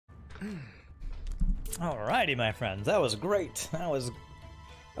Alrighty, my friends. That was great. That was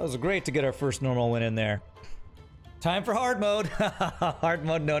great to get our first normal win in there. Time for hard mode. Hard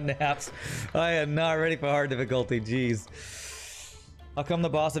mode, no naps. I am not ready for hard difficulty. Jeez. How come the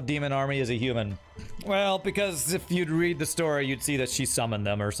boss of Demon Army is a human? Well, because if you'd read the story, you'd see that she summoned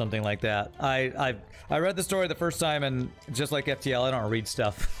them or something like that. I read the story the first time, and just like FTL, I don't read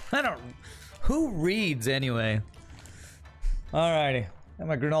stuff. I don't... Who reads, anyway? Alrighty. At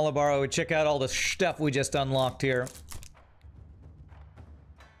my granola bar, I would check out all the stuff we just unlocked here.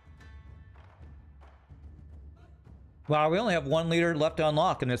 Wow, we only have 1 leader left to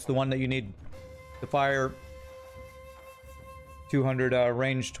unlock, and it's the one that you need to fire 200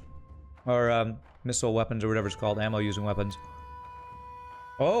 ranged or missile weapons or whatever it's called, ammo using weapons.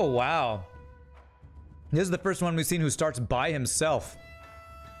 Oh, wow. This is the first one we've seen who starts by himself.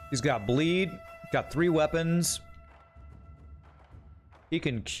 He's got bleed, got 3 weapons. He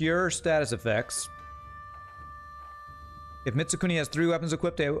can cure status effects. If Mitsukuni has 3 weapons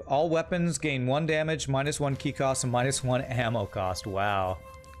equipped, all weapons gain 1 damage, -1 key cost, and -1 ammo cost. Wow.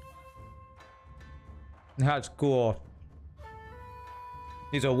 That's cool.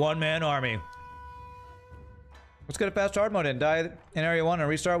 He's a one-man army. Let's get a fast hard mode in. Die in area 1 and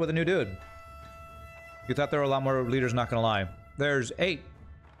restart with a new dude. You thought there were a lot more leaders, not gonna lie. There's 8.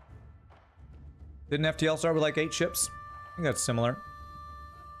 Didn't FTL start with like 8 ships? I think that's similar.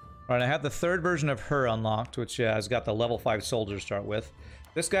 Alright, I have the 3rd version of her unlocked, which has got the level 5 soldier to start with.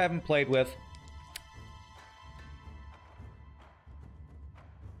 This guy I haven't played with.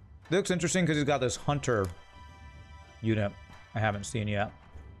 It looks interesting because he's got this hunter unit I haven't seen yet.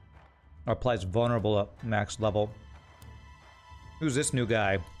 Applies vulnerable at max level. Who's this new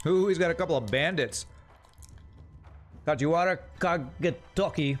guy? Ooh, he's got a couple of bandits. Kajiwara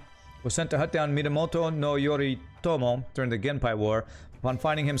Kagetoki was sent to hunt down Minamoto no Yoritomo during the Genpai War. Upon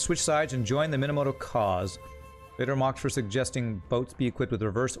finding him, switch sides and join the Minamoto cause. Later mocked for suggesting boats be equipped with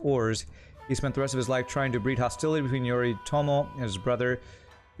reverse oars, he spent the rest of his life trying to breed hostility between Yoritomo and his brother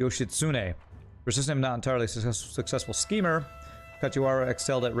Yoshitsune. Persistent but not entirely successful schemer, Kajiwara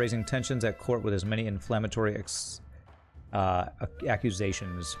excelled at raising tensions at court with his many inflammatory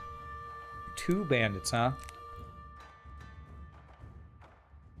accusations. 2 bandits, huh?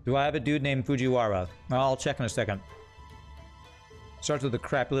 Do I have a dude named Fujiwara? I'll check in a second. Starts with a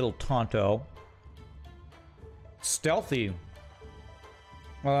crappy little Tonto. Stealthy.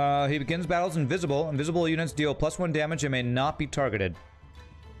 He begins battles invisible. Invisible units deal +1 damage and may not be targeted.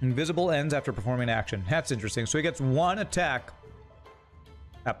 Invisible ends after performing action. That's interesting. So he gets 1 attack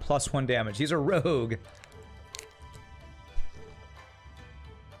at +1 damage. He's a rogue.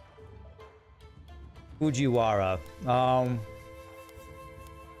 Fujiwara.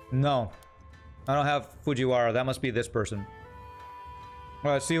 No. I don't have Fujiwara. That must be this person.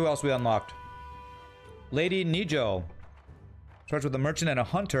 Alright, let's see who else we unlocked. Lady Nijo. Starts with a merchant and a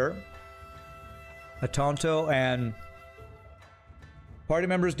hunter. A Tonto, and party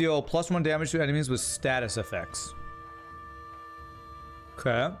members deal +1 damage to enemies with status effects.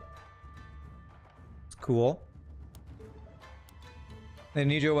 Okay. It's cool. And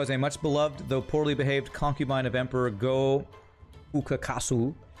Nijo was a much beloved, though poorly behaved, concubine of Emperor Go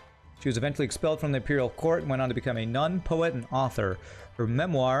Ukakasu. She was eventually expelled from the imperial court and went on to become a nun, poet, and author. Her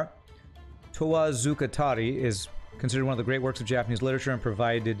memoir, Towa Zukatari, is considered one of the great works of Japanese literature and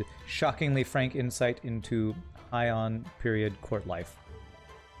provided shockingly frank insight into Heian period court life.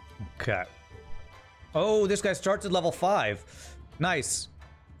 Okay. Oh, this guy starts at level 5. Nice.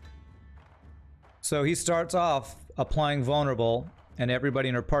 So he starts off applying vulnerable, and everybody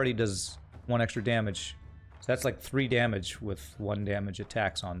in her party does 1 extra damage. So that's like 3 damage with 1 damage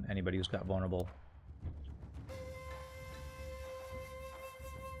attacks on anybody who's got vulnerable.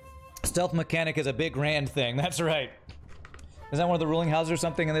 Stealth mechanic is a big Rand thing. That's right. Is that one of the ruling houses or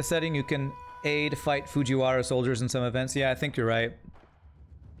something in this setting? You can aid fight Fujiwara soldiers in some events. Yeah, I think you're right.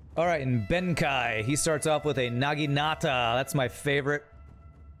 Alright, and Benkai. He starts off with a Naginata. That's my favorite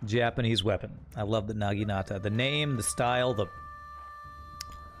Japanese weapon. I love the Naginata. The name, the style, the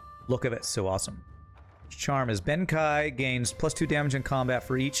look of it, so awesome. Charm is Benkai gains +2 damage in combat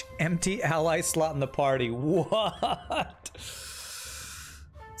for each empty ally slot in the party. What?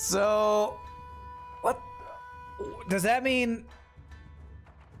 So, what does that mean?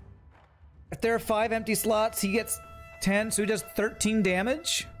 If there are 5 empty slots, he gets 10, so he does 13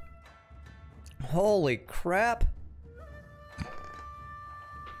 damage? Holy crap.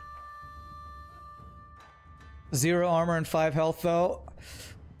 Zero armor and 5 health, though.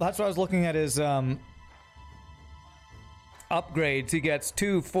 That's what I was looking at his upgrades. He gets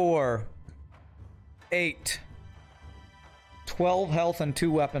 2, 4, 8, 12 health and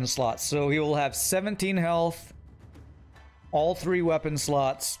 2 weapon slots. So he will have 17 health, all 3 weapon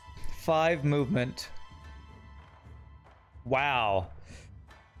slots, 5 movement. Wow.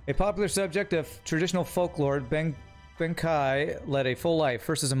 A popular subject of traditional folklore, Benkai led a full life,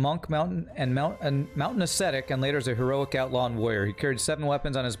 first as a monk, mountain ascetic, and later as a heroic outlaw and warrior. He carried 7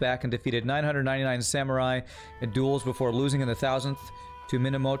 weapons on his back and defeated 999 samurai in duels before losing in the 1000th to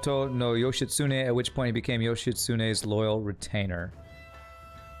Minamoto no Yoshitsune, at which point he became Yoshitsune's loyal retainer.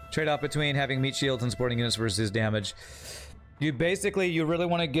 Trade-off between having meat shields and supporting units versus damage. You really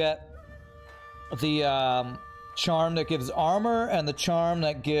want to get the charm that gives armor and the charm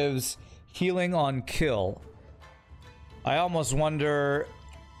that gives healing on kill. I almost wonder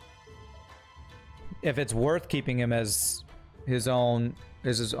if it's worth keeping him as his own,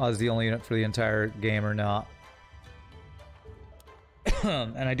 as the only unit for the entire game or not.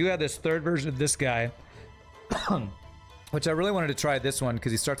 And I do have this third version of this guy, which I really wanted to try this one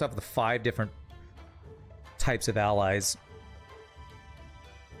because he starts off with 5 different types of allies.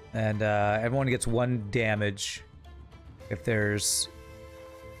 And everyone gets 1 damage if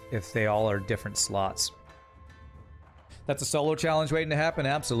they all are different slots. That's a solo challenge waiting to happen?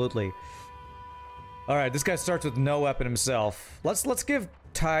 Absolutely. Alright, this guy starts with no weapon himself. Let's give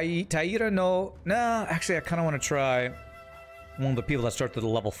Taira no... Nah, actually I kind of want to try one of the people that starts with a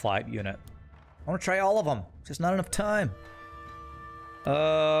level 5 unit. I want to try all of them. Just not enough time.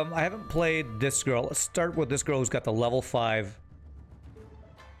 I haven't played this girl. Let's start with this girl who's got the level 5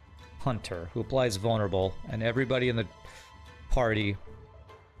 Hunter, who applies vulnerable, and everybody in the party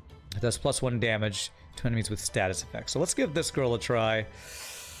does +1 damage to enemies with status effects. So let's give this girl a try.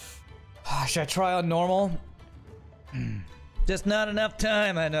 Should I try on normal? Just not enough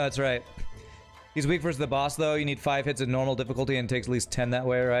time. I know, that's right. He's weak versus the boss, though. You need 5 hits at normal difficulty and takes at least 10 that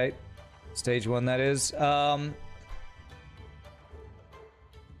way, right? Stage 1, that is.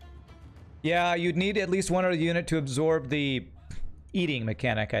 Yeah, you'd need at least 1 other unit to absorb the eating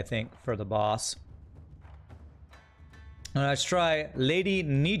mechanic, I think, for the boss. Let's try Lady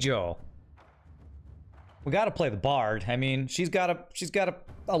Nijo. We gotta play the bard. I mean, she's got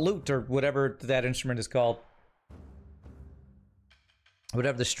a lute or whatever that instrument is called.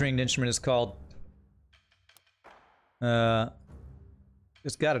 Whatever the stringed instrument is called.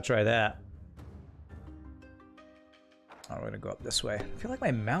 Just gotta try that. Oh, we're gonna go up this way. I feel like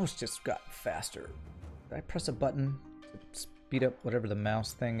my mouse just got faster. Did I press a button to speed up whatever the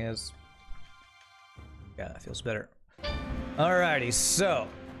mouse thing is? Yeah, that feels better. Alrighty, so.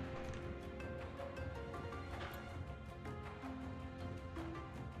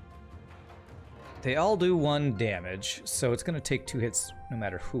 They all do 1 damage, so it's gonna take 2 hits no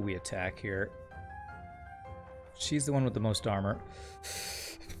matter who we attack here. She's the one with the most armor.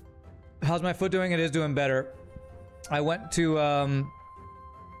 How's my foot doing? It is doing better. I went to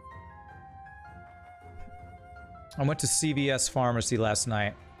CVS Pharmacy last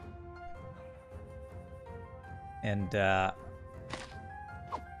night. And got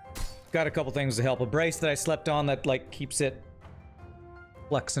a couple things to help. A brace that I slept on that like keeps it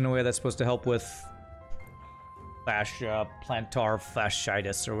flexing in a way that's supposed to help with plantar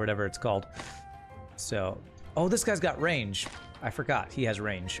fasciitis or whatever it's called. So, oh, this guy's got range. I forgot he has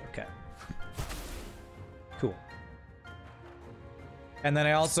range. Okay. Cool. And then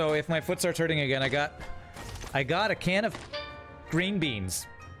I also, if my foot starts hurting again, I got a can of green beans.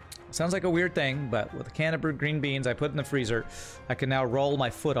 Sounds like a weird thing, but with a can of green beans I put in the freezer, I can now roll my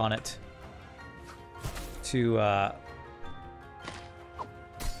foot on it to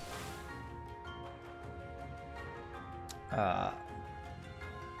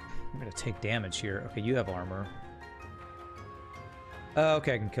I'm gonna take damage here. Okay, you have armor.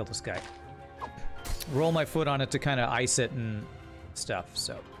 Okay, I can kill this guy. Roll my foot on it to kind of ice it and stuff,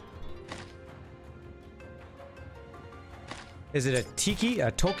 so. Is it a tiki?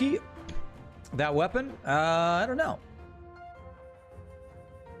 A toki? That weapon? I don't know.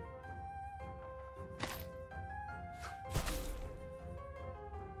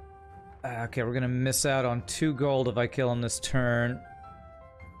 Okay, we're gonna miss out on 2 gold if I kill him this turn.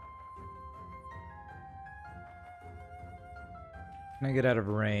 Can I get out of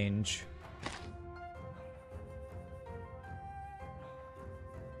range?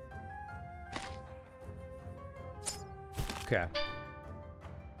 Okay.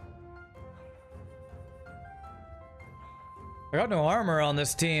 I got no armor on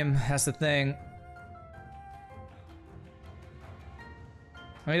this team, that's the thing.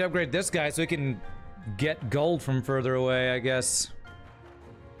 I need to upgrade this guy so he can get gold from further away, I guess.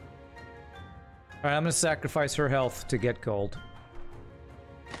 Alright, I'm gonna sacrifice her health to get gold.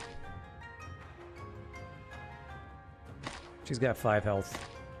 She She's got 5 health.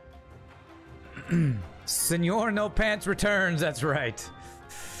 Senor No Pants returns, that's right.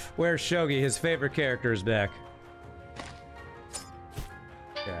 Where's Shogi? His favorite character is back.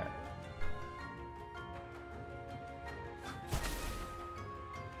 Yeah.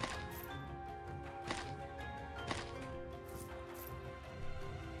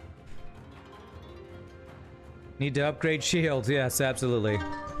 Need to upgrade shields, yes, absolutely.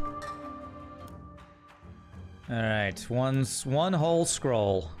 Alright, one whole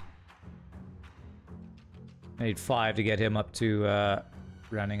scroll. I need 5 to get him up to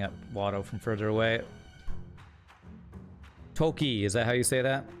rounding up Watto from further away. Toki, is that how you say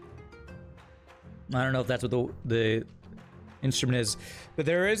that? I don't know if that's what the instrument is, but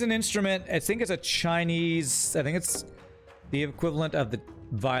there is an instrument, I think it's a Chinese, I think it's the equivalent of the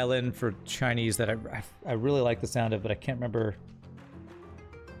violin for Chinese that I really like the sound of, but I can't remember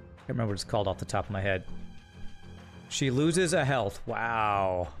what it's called off the top of my head. She loses a health.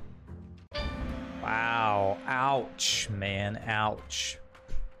 Wow. Wow. Ouch, man. Ouch.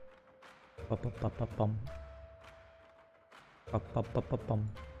 Bum.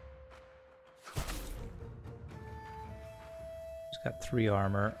 She's got 3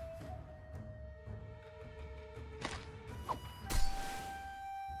 armor.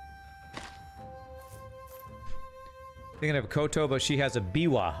 Thinking of Koto, but she has a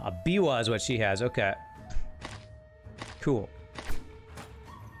biwa. A biwa is what she has. Okay. Cool.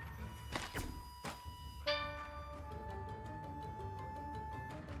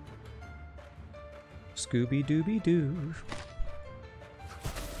 Scooby-Dooby-Doo.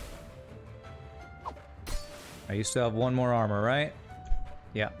 I used to have 1 more armor, right?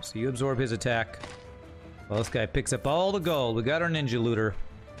 Yeah, so you absorb his attack. Well, this guy picks up all the gold. We got our ninja looter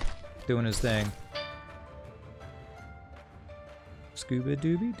doing his thing.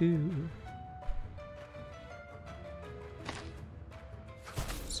 Scooby-Dooby-Doo.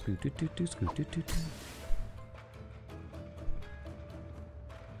 Scoo-doo-doo-doo, scoo-doo-doo-doo.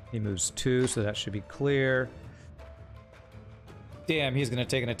 He moves 2, so that should be clear. Damn, he's gonna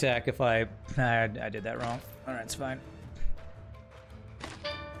take an attack if I did that wrong. Alright, it's fine.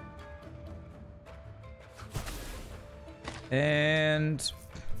 And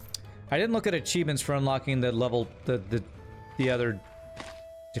I didn't look at achievements for unlocking the level, the other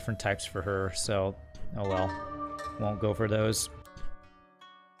different types for her, so oh well. Won't go for those.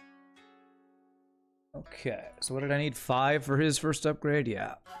 Okay, so what did I need? 5 for his first upgrade?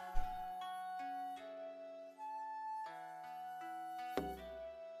 Yeah.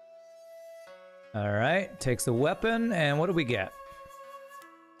 Alright, takes the weapon, and what do we get?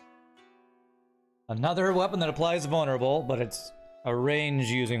 Another weapon that applies vulnerable, but it's a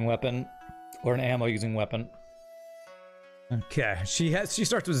range-using weapon, or an ammo-using weapon. Okay, she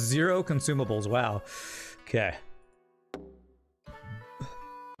starts with 0 consumables, wow. Okay.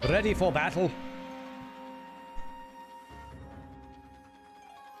 Ready for battle.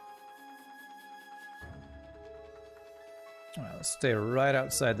 Alright, let's stay right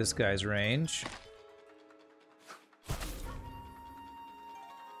outside this guy's range.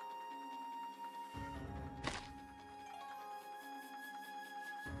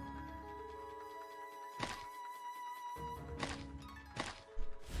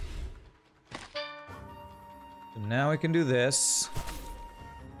 So now we can do this.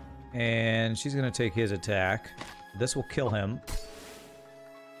 And she's gonna take his attack. This will kill him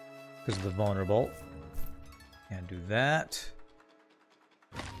because of the vulnerable. And do that.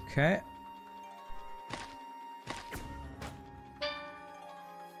 Okay.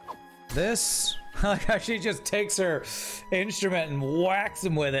 This. She just takes her instrument and whacks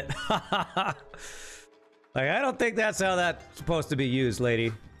him with it. Like, I don't think that's how that's supposed to be used,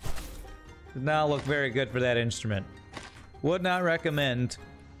 lady. Does not look very good for that instrument. Would not recommend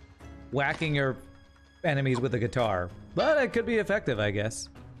whacking your enemies with a guitar. But it could be effective, I guess.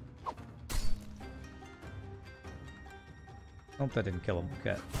 Hope that didn't kill him.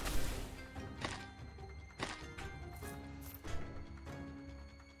 Okay.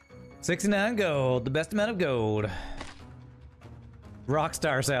 $69 gold, the best amount of gold.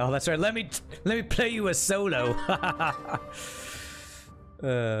 Rockstar style. That's right. Let me play you a solo.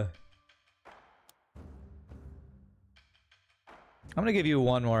 I'm gonna give you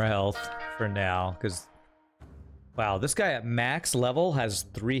 1 more health for now, because wow, this guy at max level has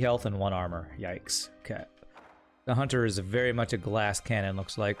 3 health and 1 armor. Yikes. Okay. The hunter is very much a glass cannon,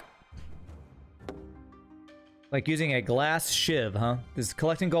 looks like. Like using a glass shiv, huh? Does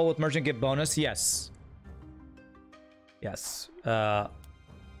collecting gold with merchant get bonus? Yes. Yes. I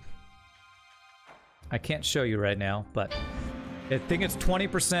can't show you right now, but I think it's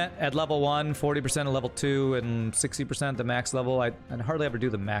 20% at level 1, 40% at level 2, and 60% the max level. I hardly ever do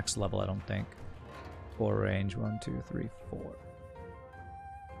the max level, I don't think. 4 range, 1, 2, 3, 4.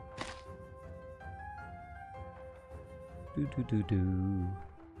 Do.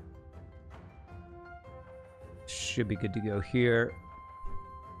 Should be good to go here.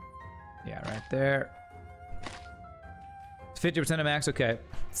 Yeah, right there. 50% of max, okay.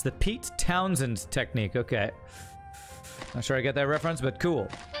 It's the Pete Townsend technique, okay. Not sure I get that reference, but cool.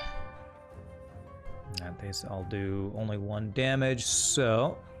 And these all do only 1 damage,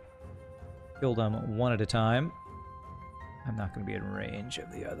 so kill them 1 at a time. I'm not going to be in range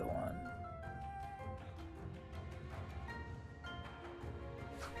of the other one.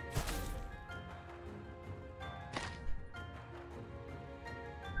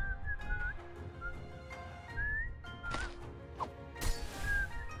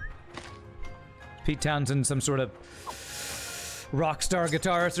 Pete Townsend, some sort of rock star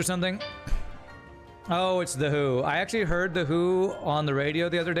guitarist or something. Oh, it's The Who. I actually heard The Who on the radio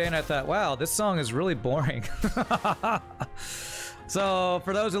the other day and I thought, wow, this song is really boring. So,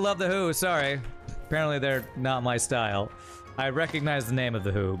 for those who love The Who, sorry. Apparently they're not my style. I recognize the name of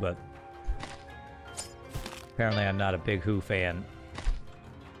The Who, but apparently I'm not a big Who fan.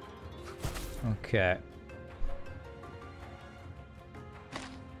 Okay.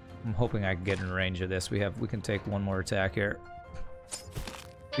 I'm hoping I can get in range of this. We can take 1 more attack here.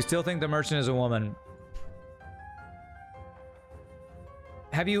 You still think the merchant is a woman?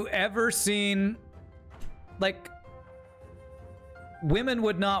 Have you ever seen, like, women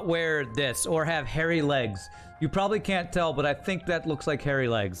would not wear this or have hairy legs. You probably can't tell, but I think that looks like hairy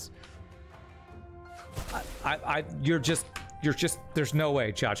legs. You're just, there's no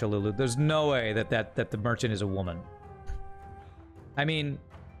way, Chachalulu. There's no way that the merchant is a woman. I mean,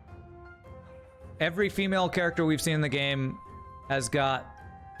 every female character we've seen in the game has got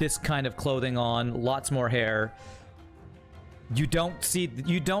this kind of clothing on, lots more hair. You don't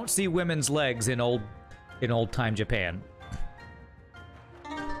see women's legs in old time Japan.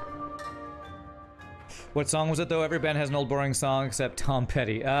 What song was it though? Every band has an old boring song except Tom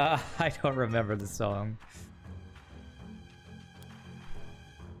Petty. I don't remember the song.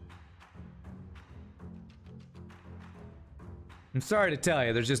 I'm sorry to tell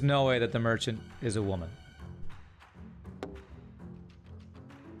you, there's just no way that the merchant is a woman.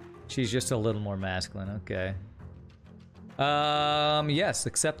 She's just a little more masculine, okay. Yes,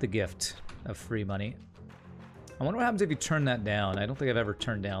 accept the gift of free money. I wonder what happens if you turn that down. I don't think I've ever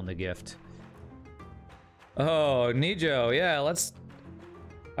turned down the gift. Oh, Nijo, yeah, let's...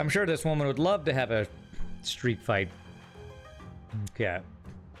 I'm sure this woman would love to have a street fight. Okay.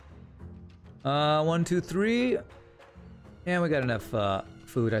 1, 2, 3. Yeah, we got enough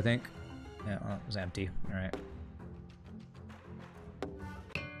food, I think. Yeah, well, it was empty. Alright.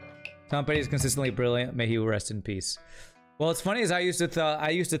 Tom Petty is consistently brilliant. May he rest in peace. Well, it's funny as I used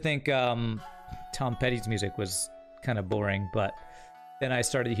to think Tom Petty's music was kind of boring, but then I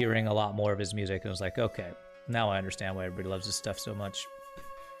started hearing a lot more of his music and I was like, okay, now I understand why everybody loves this stuff so much.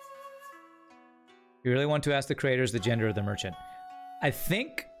 You really want to ask the creators the gender of the merchant? I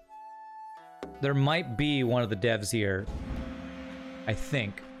think there might be one of the devs here. I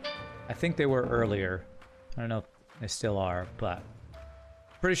think they were earlier. I don't know if they still are, but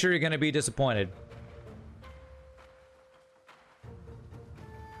pretty sure you're gonna be disappointed.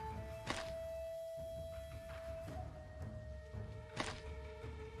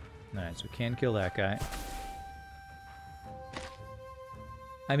 Alright, so we can kill that guy.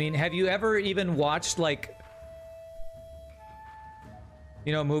 I mean, have you ever even watched, like,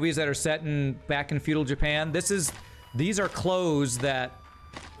 you know, movies that are set back in feudal Japan? These are clothes that,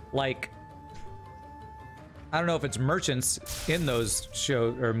 like, I don't know if it's merchants in those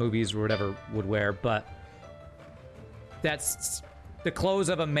shows or movies or whatever would wear, but that's the clothes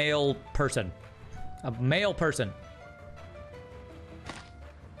of a male person. A male person.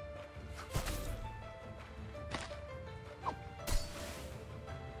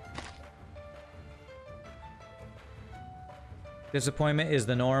 Disappointment is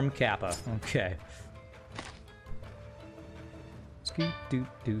the norm, Kappa. Okay. Scoot doo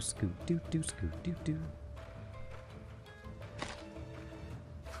doo scoot doo doo scoot doo doo.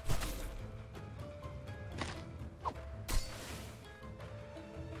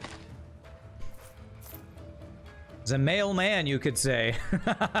 He's a male man, you could say.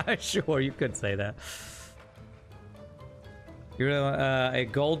 Sure, you could say that. You're a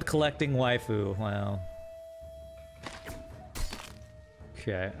gold collecting waifu. Wow.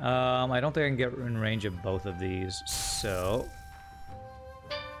 Okay, I don't think I can get in range of both of these, so...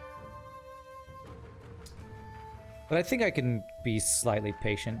 But I think I can be slightly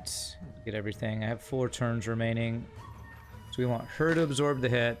patient, get everything. I have 4 turns remaining. So we want her to absorb the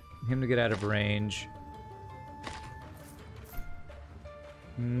hit, him to get out of range.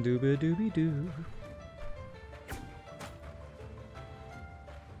 Dooba dooby doo.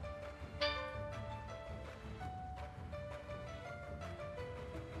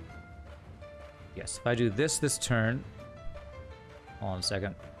 Yes, if I do this turn. Hold on a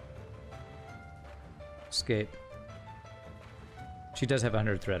second. Escape. She does have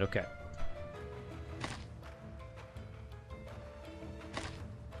 100 thread, okay.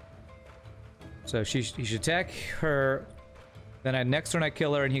 So he should attack her. Then next turn I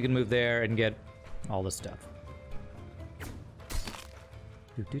kill her and he can move there and get all this stuff.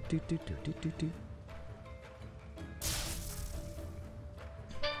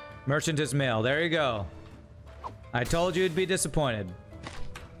 Merchant is male. There you go. I told you you'd be disappointed.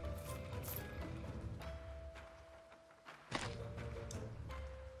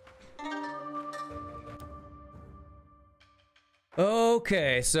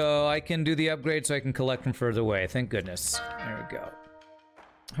 Okay, so I can do the upgrade so I can collect from further away. Thank goodness. There we go.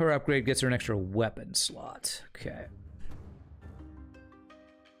 Her upgrade gets her an extra weapon slot. Okay.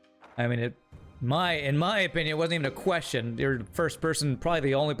 I mean, in my opinion, it wasn't even a question. You're the first person, probably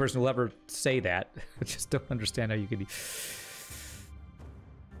the only person who'll ever say that. I just don't understand how you could...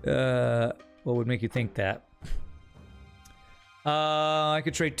 what would make you think that? I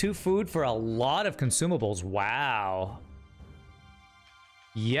could trade 2 food for a lot of consumables. Wow.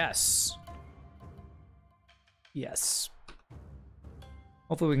 Yes. Yes.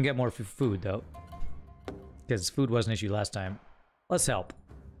 Hopefully we can get more food, though. Because food was an issue last time. Let's help.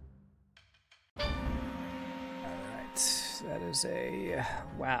 Alright. That is a...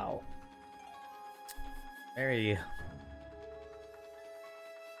 wow. Very...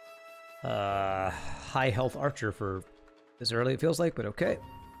 high health archer for this early, it feels like, but okay.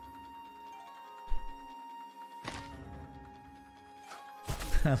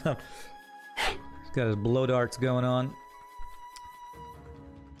 He's got his blow darts going on.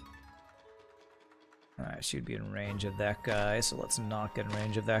 Alright, she'd be in range of that guy, so let's not get in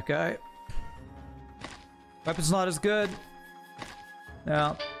range of that guy. Weapon slot is good.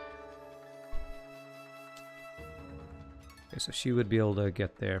 Now. Okay, so she would be able to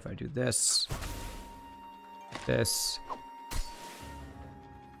get there if I do this. This.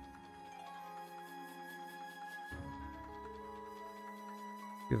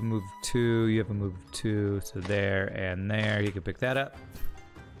 You have a move 2, you have a move 2, so there and there. You can pick that up.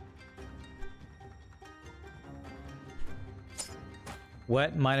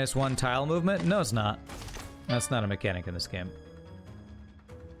 What? -1 tile movement? No, it's not. That's not a mechanic in this game.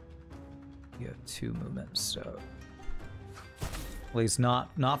 You have 2 movements, so... at least not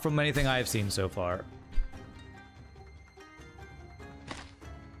from anything I've seen so far.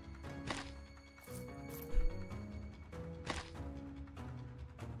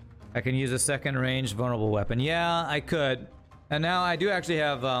 I can use a second range vulnerable weapon. Yeah, I could. And now I do actually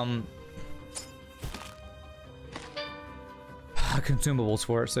have consumables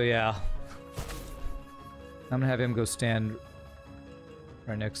for it, so yeah. I'm gonna have him go stand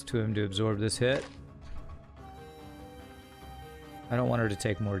right next to him to absorb this hit. I don't want her to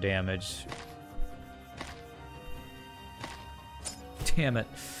take more damage. Damn it.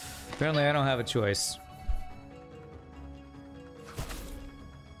 Apparently I don't have a choice.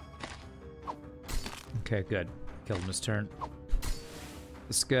 Okay, good. Killed him this turn.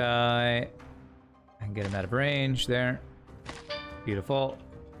 This guy... I can get him out of range there. Beautiful.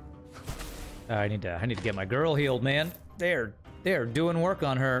 I need to get my girl healed, man. They're doing work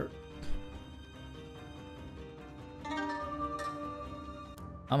on her.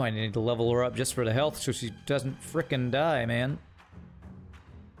 I might need to level her up just for the health so she doesn't frickin' die, man.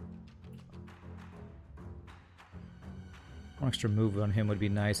 One extra move on him would be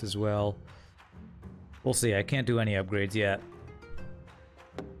nice as well. We'll see. I can't do any upgrades yet.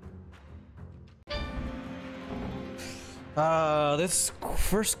 This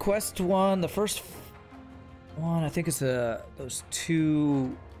first quest one, the first one, I think it's those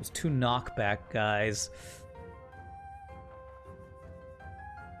two knockback guys.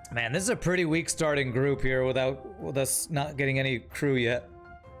 Man, this is a pretty weak starting group here with us not getting any crew yet.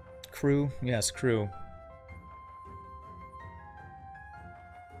 Crew? Yes, crew.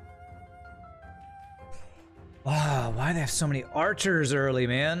 Wow, why do they have so many archers early,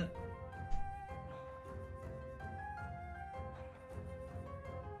 man?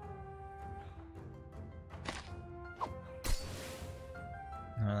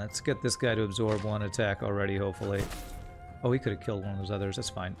 Let's get this guy to absorb 1 attack already, hopefully. Oh, he could have killed one of those others. That's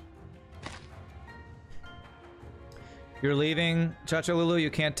fine. You're leaving, Chachalulu.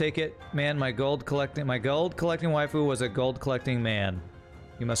 You can't take it, man. My gold collecting waifu was a gold collecting man.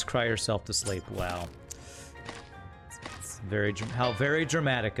 You must cry yourself to sleep. Wow. It's how very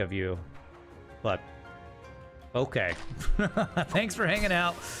dramatic of you. But okay. Thanks for hanging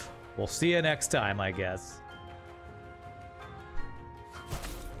out. We'll see you next time, I guess.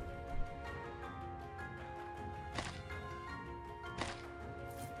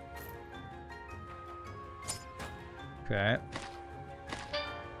 Okay.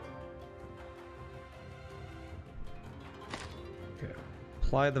 Okay.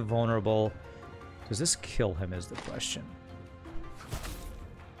 Apply the vulnerable. Does this kill him is the question.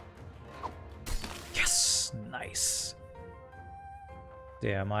 Yes! Nice.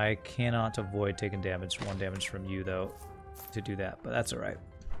 Damn, I cannot avoid taking damage. 1 damage from you, though, to do that. But that's alright.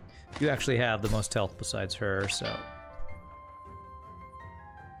 You actually have the most health besides her, so...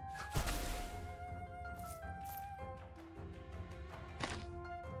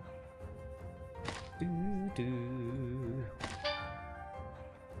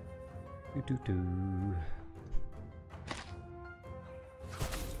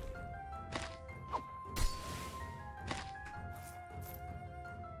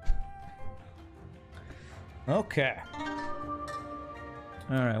 Okay.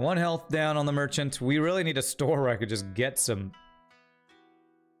 Alright, 1 health down on the merchant. We really need a store where I could just get some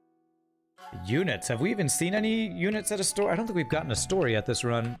units. Have we even seen any units at a store? I don't think we've gotten a store yet this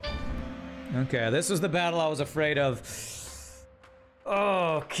run. Okay, this was the battle I was afraid of.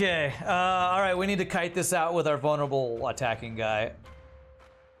 Okay. Alright, we need to kite this out with our vulnerable attacking guy.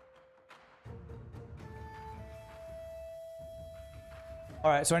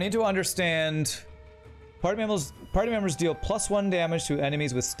 Alright, so I need to understand... Party members deal +1 damage to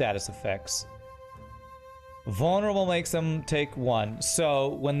enemies with status effects. Vulnerable makes them take 1. So,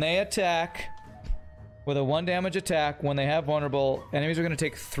 when they attack, with a 1 damage attack, when they have vulnerable, enemies are going to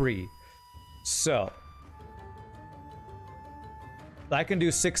take 3. So, I can do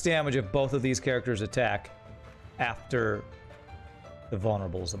 6 damage if both of these characters attack after the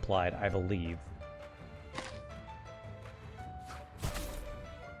vulnerable is applied, I believe.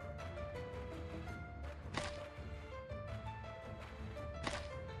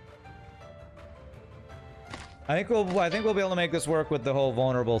 I think we'll be able to make this work with the whole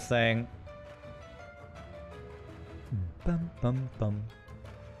vulnerable thing. Bum bum bum.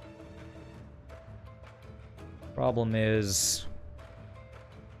 Problem is...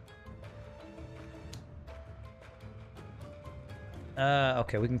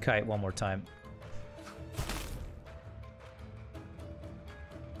 okay, we can kite one more time.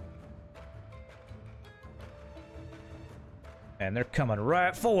 And they're coming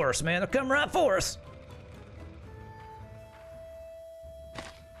right for us, man. They're coming right for us.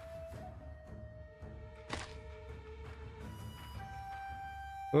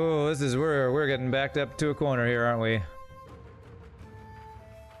 Oh, this is we're getting backed up to a corner here, aren't we?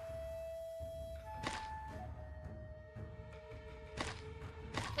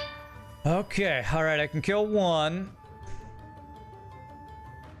 Okay, all right, I can kill 1.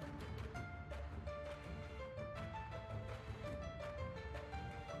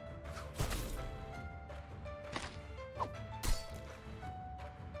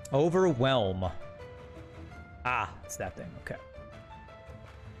 Overwhelm. Ah, it's that thing. Okay.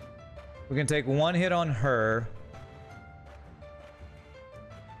 We can take 1 hit on her.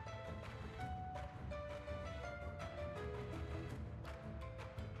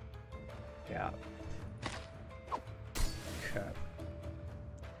 Yeah. Okay.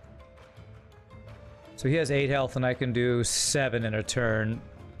 So he has 8 health and I can do 7 in a turn.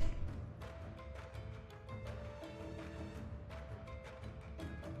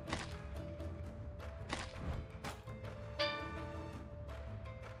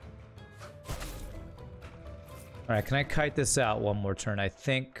 Alright, can I kite this out one more turn? I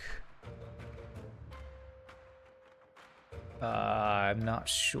think... I'm not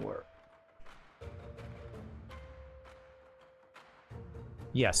sure.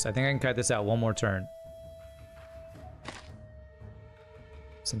 Yes, I think I can kite this out one more turn.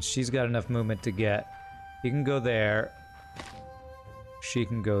 Since she's got enough movement to get... He can go there. She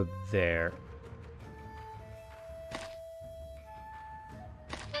can go there.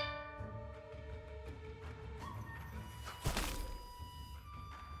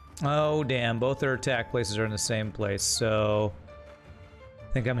 Oh, damn. Both their attack places are in the same place, so...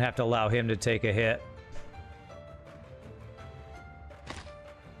 I think I'm gonna have to allow him to take a hit.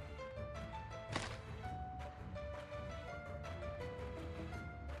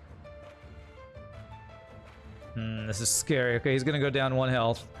 This is scary. Okay, he's gonna go down 1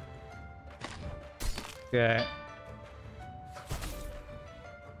 health. Okay.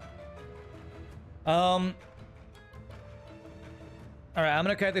 All right, I'm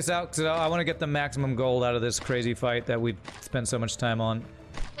gonna cut this out because I want to get the maximum gold out of this crazy fight that we've spent so much time on.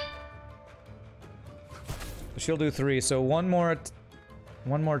 She'll do 3, so one more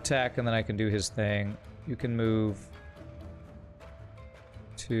attack, and then I can do his thing. You can move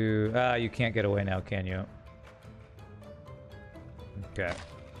to... you can't get away now, can you? Okay.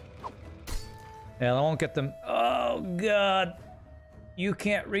 Yeah, I won't get them... Oh, God! You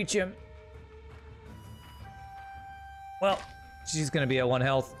can't reach him. Well, she's gonna be at 1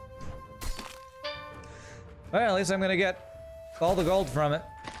 health. Well, at least I'm gonna get all the gold from it.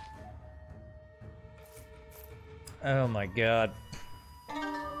 Oh my god.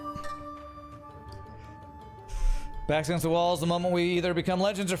 Backs against the walls the moment we either become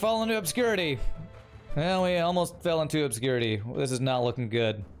legends or fall into obscurity. Well, we almost fell into obscurity. This is not looking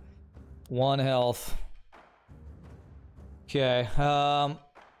good. 1 health. Okay, yeah,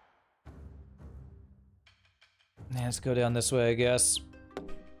 let's go down this way, I guess.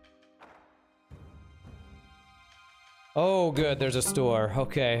 Oh, good, there's a store.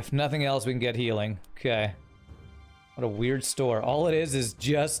 Okay, if nothing else, we can get healing. Okay. What a weird store. All it is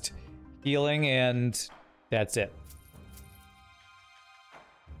just healing, and that's it.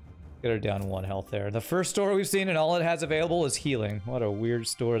 Get her down 1 health there. The first store we've seen, and all it has available is healing. What a weird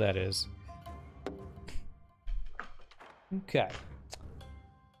store that is. Okay.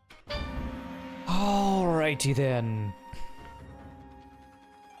 Alrighty then.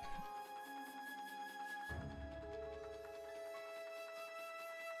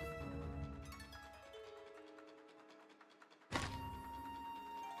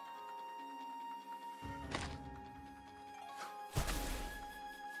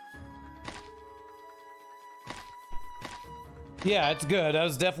 Yeah, it's good. That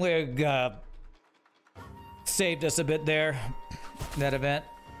was definitely saved us a bit there. That event.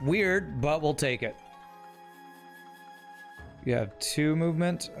 Weird, but we'll take it. You have 2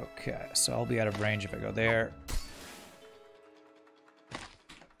 movement? Okay, so I'll be out of range if I go there.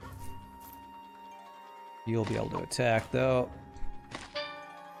 You'll be able to attack, though.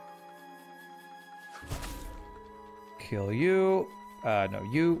 Kill you. No,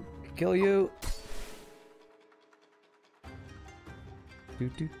 you. Kill you.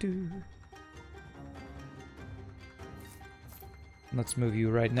 Let's move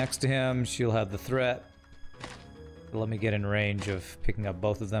you right next to him. She'll have the threat. Let me get in range of picking up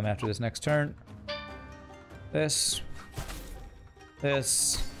both of them after this next turn. This.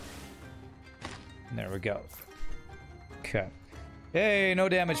 This. And there we go. Okay. Hey, no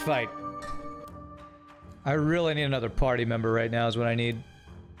damage fight. I really need another party member right now is what I need.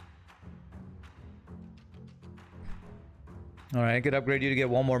 Alright, I could upgrade you to get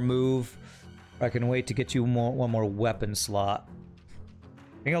 1 more move. Or I can wait to get you 1 more weapon slot.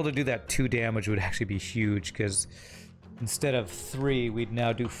 Being able to do that 2 damage would actually be huge, because instead of 3, we'd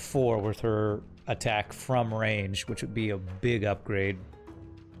now do 4 with her attack from range, which would be a big upgrade.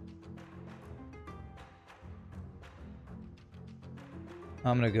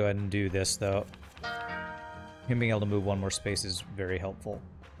 I'm gonna go ahead and do this, though. Him being able to move 1 more space is very helpful.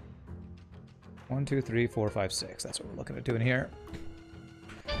 1, 2, 3, 4, 5, 6. That's what we're looking at doing here.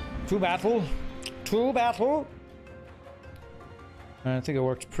 2 battle. 2 battle. I think it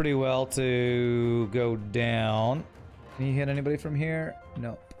worked pretty well to go down. Can you hit anybody from here?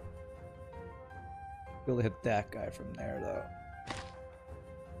 Nope. Be able to hit that guy from there, though.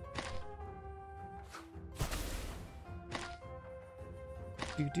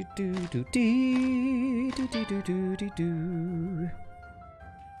 Do do do do do do do do do do do.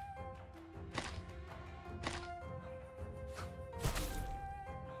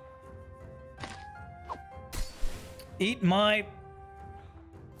 Eat my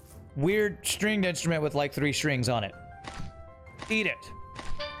weird stringed instrument with like 3 strings on it. Eat it.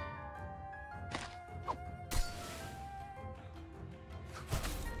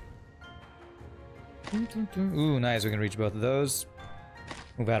 Ooh, nice. We can reach both of those.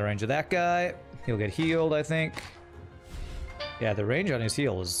 Move out of range of that guy. He'll get healed, I think. Yeah, the range on his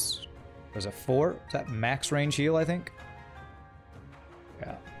heal is... was it 4? Is that max range heal, I think?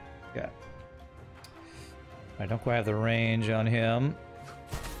 Yeah. Yeah. I don't quite have the range on him.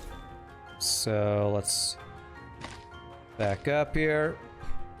 So let's back up here.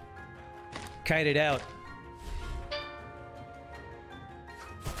 Kite it out.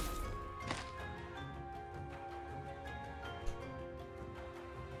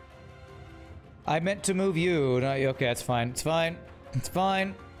 I meant to move you. No, okay, it's fine. It's fine. It's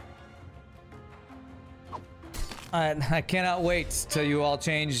fine. I cannot wait till you all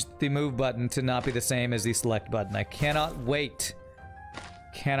change the move button to not be the same as the select button. I cannot wait.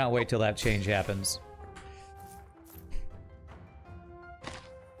 Cannot wait till that change happens.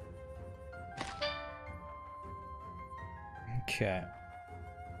 Okay.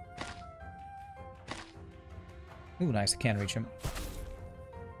 Ooh, nice. I can reach him.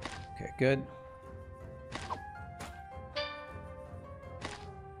 Okay, good.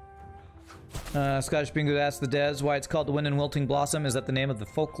 Scottish Bingo asked the Des why it's called the Wind and Wilting Blossom. Is that the name of the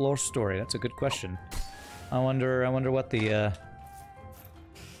folklore story? That's a good question. I wonder what the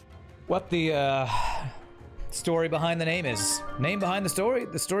story behind the name is. Name behind the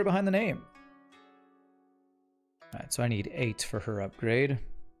story behind the name. Alright, so I need 8 for her upgrade.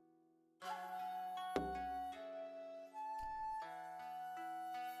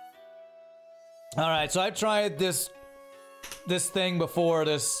 Alright, so I tried this thing before,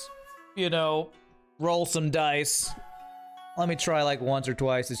 this, you know, roll some dice. Let me try like once or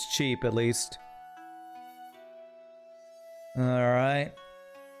twice, it's cheap at least. Alright.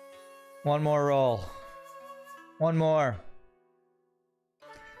 One more roll. One more.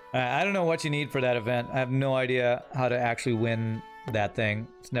 I don't know what you need for that event. I have no idea how to actually win that thing.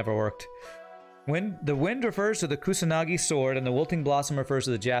 It's never worked. The wind refers to the Kusanagi sword, and the wilting blossom refers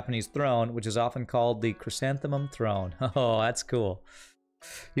to the Japanese throne, which is often called the chrysanthemum throne. Oh, that's cool.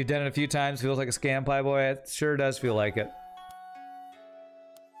 You've done it a few times. Feels like a scam, pie boy. It sure does feel like it.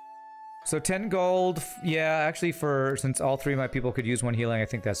 So 10 gold. Yeah, actually, since all 3 of my people could use 1 healing, I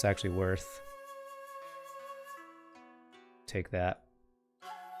think that's actually worth. Take that.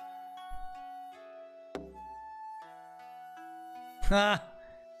 Ha!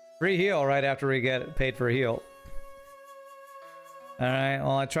 Free heal right after we get paid for a heal. Alright,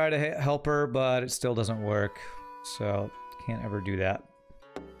 well I try to help her, but it still doesn't work. So, can't ever do that.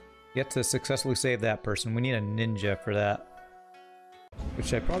 Yet to successfully save that person. We need a ninja for that.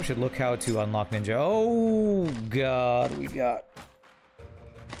 Which I probably should look how to unlock ninja. Oh god, we got...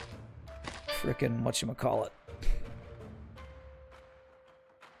 frickin' whatchamacallit.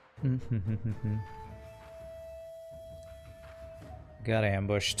 Got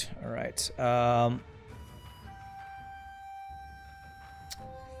ambushed. Alright. I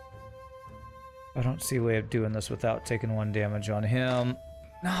don't see a way of doing this without taking 1 damage on him.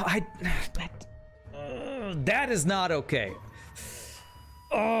 No, that is not okay.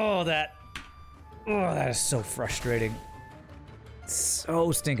 Oh, that is so frustrating.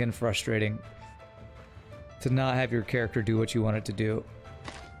 So stinking frustrating. To not have your character do what you want it to do.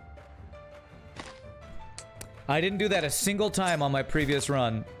 I didn't do that a single time on my previous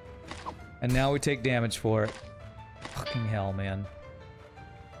run. And now we take damage for it. Fucking hell, man.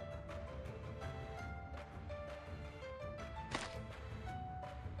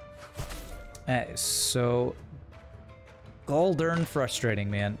 That is so gold-darn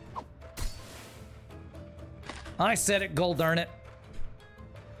frustrating, man. I said it, gold-darn it.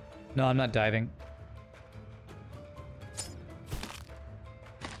 No, I'm not diving.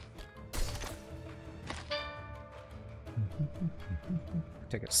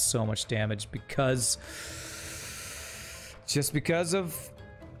 Taking so much damage because... just because of...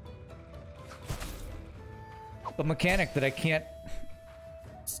 a mechanic that I can't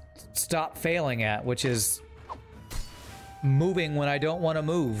stop failing at, which is moving when I don't want to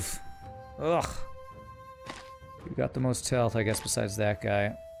move. Ugh. You got the most health, I guess, besides that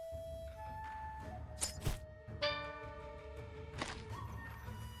guy.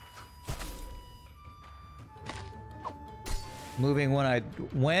 Moving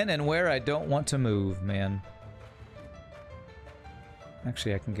when and where I don't want to move, man.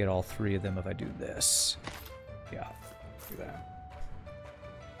 Actually, I can get all 3 of them if I do this. Yeah, do that.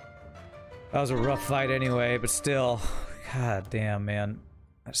 That was a rough fight anyway, but still. God damn, man.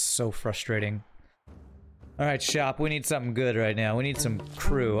 That's so frustrating. Alright, shop, we need something good right now. We need some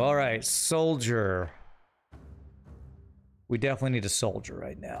crew. Alright, soldier. We definitely need a soldier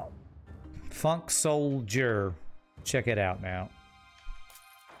right now. Funk soldier. Check it out now.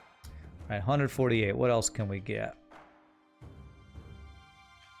 Alright, 148. What else can we get?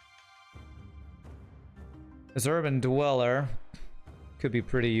 This urban dweller could be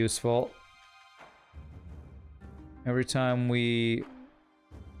pretty useful. Every time we...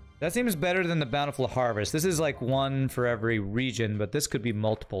 that seems better than the bountiful harvest. This is like 1 for every region, but this could be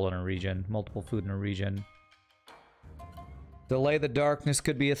multiple in a region. Multiple food in a region. Delay the darkness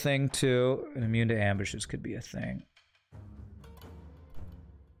could be a thing too. And immune to ambushes could be a thing.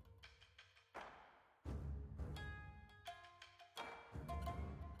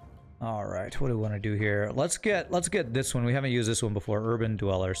 Alright, what do we want to do here? Let's get this one. We haven't used this one before, Urban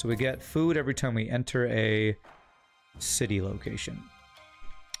Dweller. So we get food every time we enter a city location.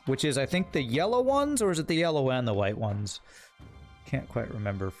 Which is, I think, the yellow ones, or is it the yellow and the white ones? Can't quite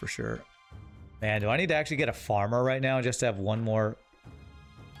remember for sure. Man, do I need to actually get a farmer right now just to have one more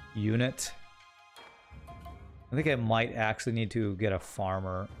unit? I think I might actually need to get a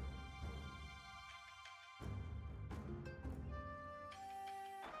farmer.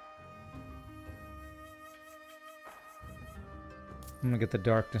 I'm gonna get the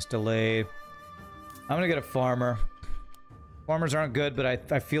darkness delayed. I'm gonna get a farmer. Farmers aren't good, but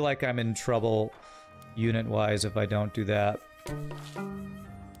I feel like I'm in trouble unit-wise if I don't do that.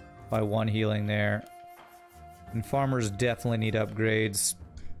 By one healing there. And farmers definitely need upgrades.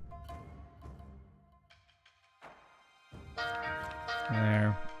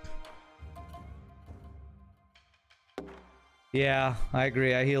 There. Yeah, I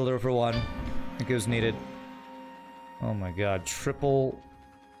agree. I healed her for one. I think it was needed. Oh my god, triple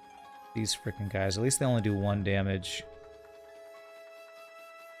these freaking guys. At least they only do 1 damage.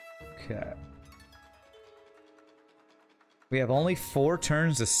 Okay. We have only 4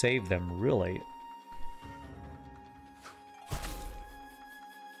 turns to save them, really.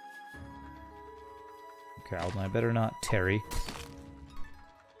 Okay, I better not tarry.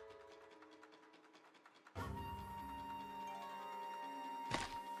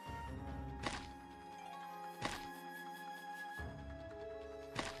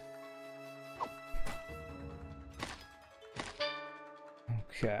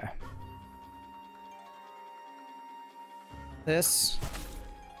 Okay. This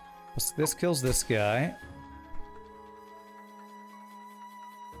kills this guy.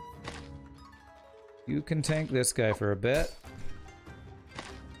 You can tank this guy for a bit.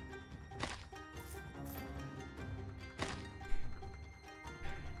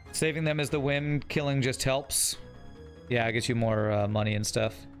 Saving them as the whim, killing just helps. Yeah, I get you more money and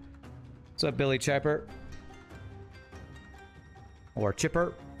stuff. What's up, Billy Chipper? Or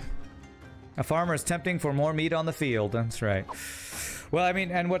Chipper. A farmer is tempting for more meat on the field. That's right. Well, I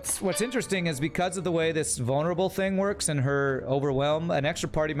mean, and what's interesting is because of the way this vulnerable thing works and her overwhelm, an extra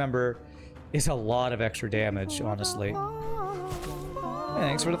party member is a lot of extra damage, honestly. Yeah,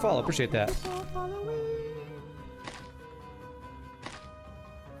 thanks for the follow. Appreciate that.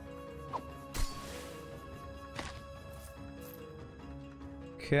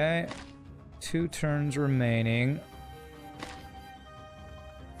 Okay. 2 turns remaining.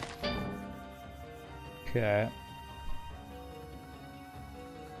 Okay.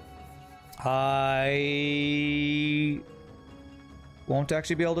 I won't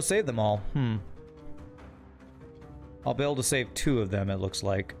actually be able to save them all. I'll be able to save 2 of them, it looks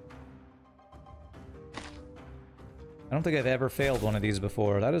like. I don't think I've ever failed one of these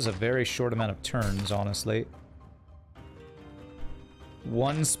before. That is a very short amount of turns, honestly.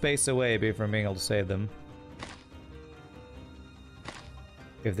 1 space away from being able to save them.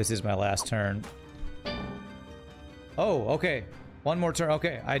 If this is my last turn. Oh, okay. 1 more turn.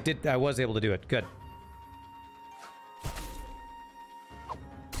 Okay, I was able to do it. Good.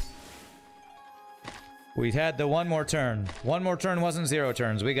 We had the 1 more turn. 1 more turn wasn't 0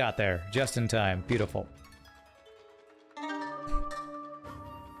 turns. We got there. Just in time. Beautiful.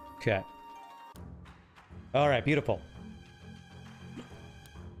 Okay. Alright, beautiful.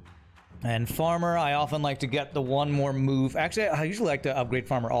 And Farmer, I often like to get the 1 more move. Actually, I usually like to upgrade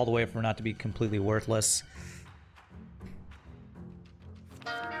Farmer all the way for not to be completely worthless.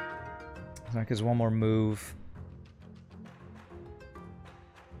 That gives 1 more move.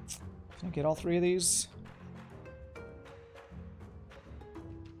 Can I get all 3 of these?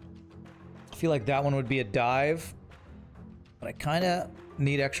 I feel like that one would be a dive. But I kind of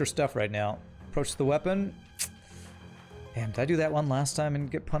need extra stuff right now. Approach the weapon. Damn, did I do that one last time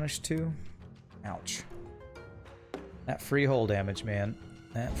and get punished too? Ouch. That free hole damage, man.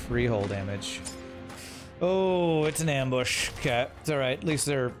 That free hole damage. Oh, it's an ambush. Okay, it's alright. At least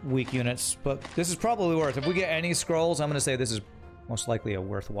they're weak units. But this is probably worth. If we get any scrolls, I'm going to say this is most likely a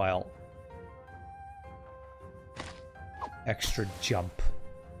worthwhile extra jump.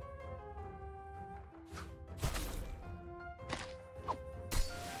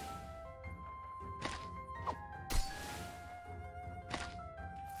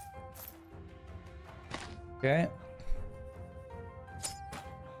 Okay.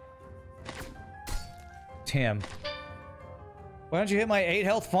 Damn. Why don't you hit my 8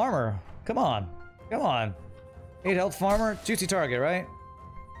 health farmer? Come on. Come on. 8 health farmer? Juicy target, right?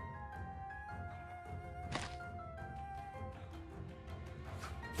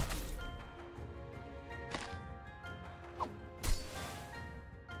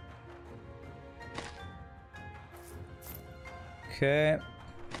 Okay.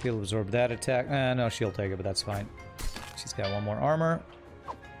 He'll absorb that attack. No, she'll take it, but that's fine. She's got 1 more armor.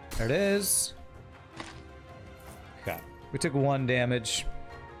 There it is. Okay. We took 1 damage.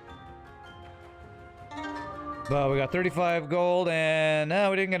 But we got 35 gold, and no,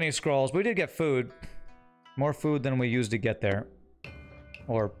 we didn't get any scrolls, but we did get food. More food than we used to get there.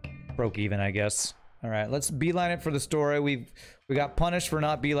 Or broke even, I guess. Alright, let's beeline it for the story. We got punished for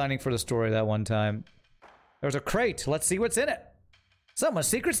not beelining for the story that one time. There's a crate. Let's see what's in it. Someone's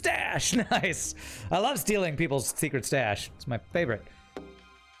secret stash. Nice. I love stealing people's secret stash. It's my favorite.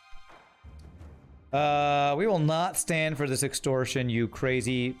 We will not stand for this extortion, you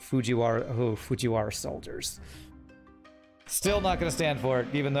crazy Fujiwara soldiers. Still not gonna stand for it,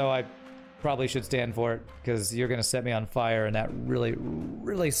 even though I probably should stand for it, because you're gonna set me on fire, and that really,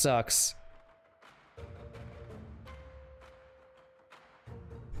 really sucks.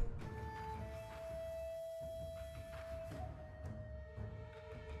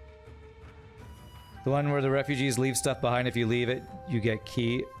 The one where the refugees leave stuff behind. If you leave it, you get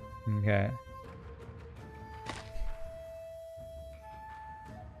key. Okay.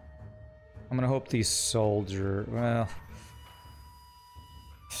 I'm gonna hope these soldier... Well...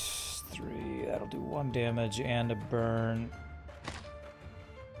 3, that'll do 1 damage and a burn.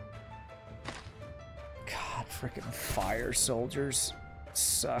 God, freaking fire soldiers.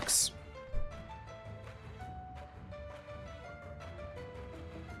 Sucks.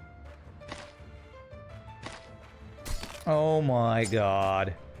 Oh my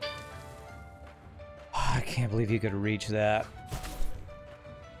god. I can't believe you could reach that.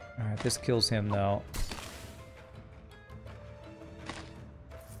 Alright, this kills him though.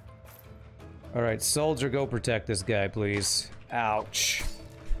 Alright, soldier, go protect this guy, please. Ouch.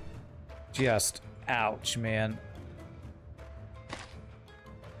 Just ouch, man.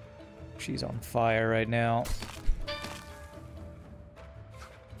 She's on fire right now.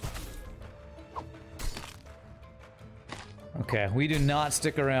 Okay, we do not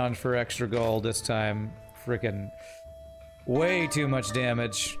stick around for extra gold this time. Frickin' way too much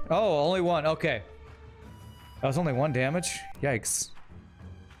damage. Oh, only 1. Okay. That was only 1 damage? Yikes.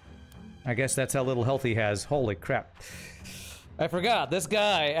 I guess that's how little health he has. Holy crap. I forgot, this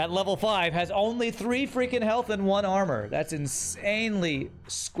guy at level 5 has only 3 freaking health and 1 armor. That's insanely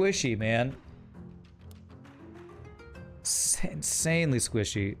squishy, man. Insanely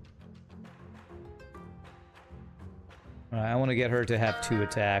squishy. I want to get her to have 2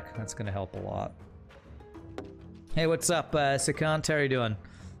 attack. That's gonna help a lot. Hey, what's up, Sikant? How are you doing?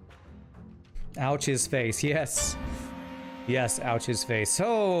 Ouch his face, yes. Yes, ouch his face.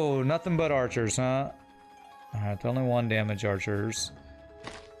 Oh, nothing but archers, huh? Alright, only 1 damage archers.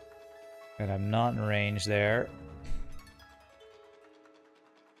 But I'm not in range there.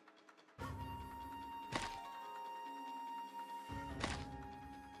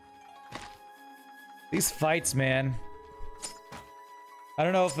 These fights, man. I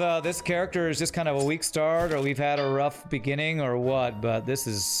don't know if this character is just kind of a weak start, or we've had a rough beginning, or what, but this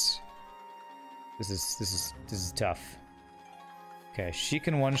is tough. Okay, she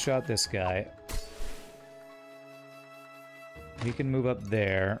can one-shot this guy. He can move up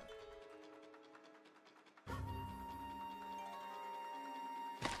there.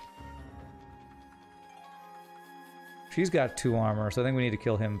 She's got 2 armor, so I think we need to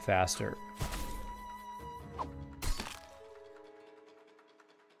kill him faster.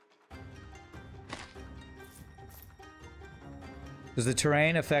 Does the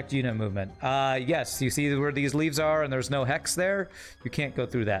terrain affect unit movement? Yes, you see where these leaves are and there's no hex there? You can't go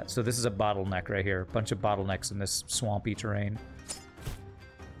through that. So this is a bottleneck right here. A bunch of bottlenecks in this swampy terrain.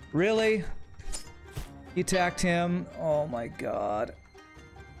 Really? He attacked him? Oh my god.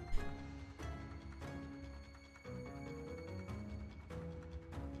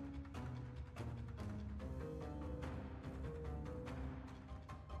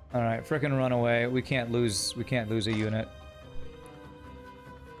 Alright, frickin' run away. We can't lose a unit.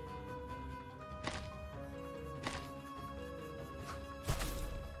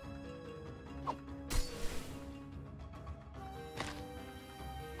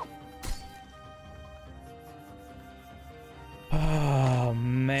 Oh,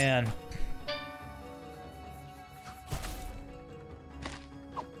 man.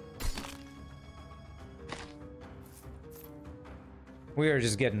 We are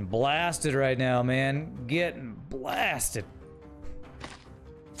just getting blasted right now, man. Getting blasted.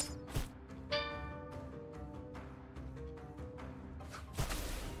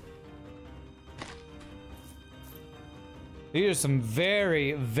 These are some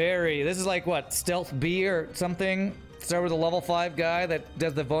very, this is like what, Stealth B or something? Start with a level 5 guy that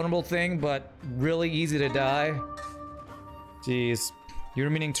does the vulnerable thing, but really easy to die. Jeez. You were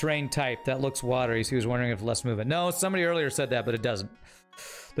meaning terrain type. That looks watery, so he was wondering if less movement. No, somebody earlier said that, but it doesn't.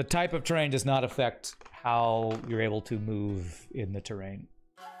 The type of terrain does not affect how you're able to move in the terrain.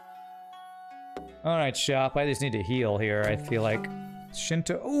 Alright, shop. I just need to heal here, I feel like.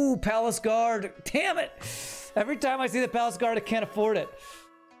 Shinto. Ooh, Palace Guard. Damn it! Every time I see the Palace Guard, I can't afford it.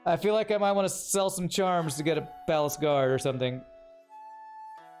 I feel like I might want to sell some charms to get a Palace Guard or something.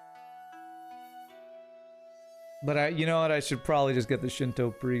 But you know what? I should probably just get the Shinto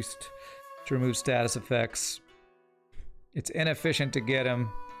Priest to remove status effects. It's inefficient to get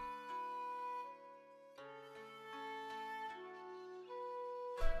him.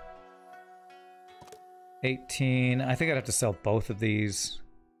 $18. I think I'd have to sell both of these.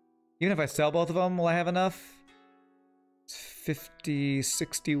 Even if I sell both of them, will I have enough? 50,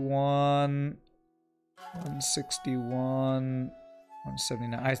 61, 161,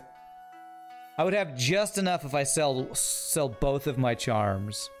 179. I would have just enough if I sell both of my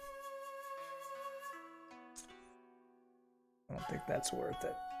charms. I don't think that's worth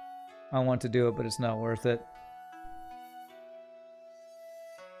it. I want to do it, but it's not worth it.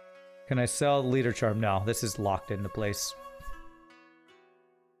 Can I sell the leader charm? No, this is locked into place.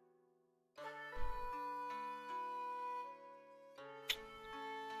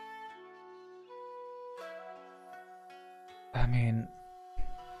 I mean,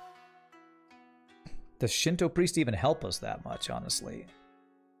 does Shinto Priest even help us that much, honestly?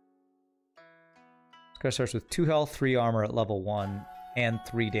 This guy starts with 2 health, 3 armor at level 1, and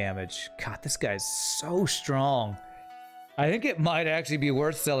 3 damage. God, this guy's so strong. I think it might actually be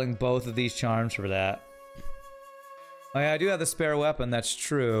worth selling both of these charms for that. Oh yeah, I do have the spare weapon, that's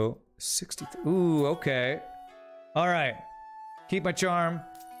true. 63. Ooh, okay. Alright. Keep my charm,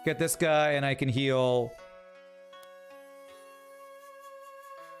 get this guy, and I can heal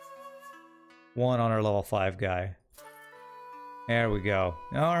 1 on our level 5 guy. There we go.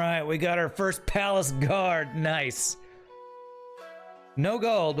 Alright, we got our first Palace Guard. Nice. No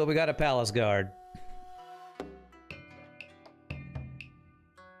gold, but we got a Palace Guard.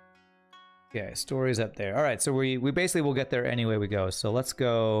 Okay, story's up there. Alright, so we basically will get there anyway we go. So let's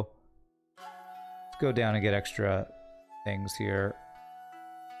go down and get extra things here.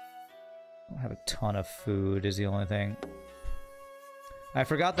 I don't have a ton of food is the only thing. I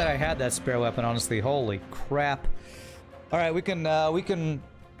forgot that I had that spare weapon, honestly. Holy crap. Alright, we can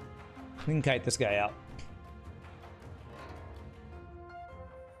kite this guy out.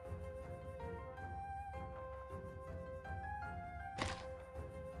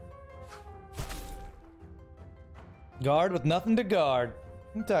 Guard with nothing to guard.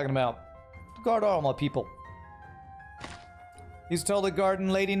 What are you talking about? Guard all my people. He's totally guarding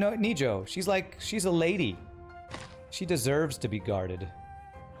Lady Nijo. She's a lady. She deserves to be guarded.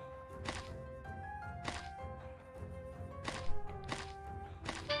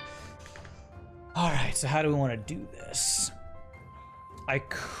 Alright, so how do we want to do this? I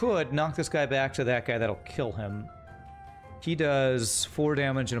could knock this guy back to that guy, that'll kill him. He does 4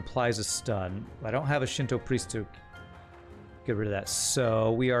 damage and applies a stun. I don't have a Shinto Priest to get rid of that.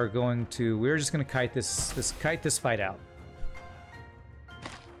 So we're just gonna kite this fight out.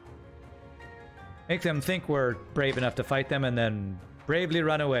 Make them think we're brave enough to fight them and then bravely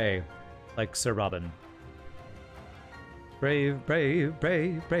run away. Like Sir Robin. Brave, brave,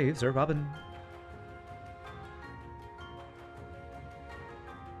 brave, brave Sir Robin.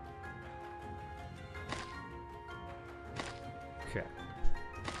 Okay.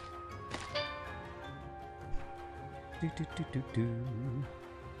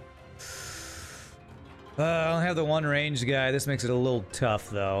 I only have the one ranged guy. This makes it a little tough,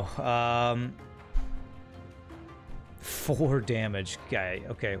 though. 4 damage guy.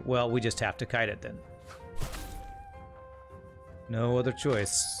 Okay, well, we just have to kite it then. No other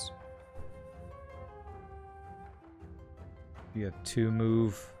choice. You have 2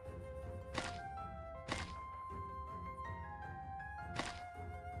 move.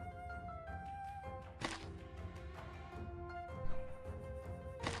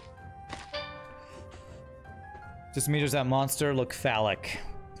 Just meters that monster look phallic.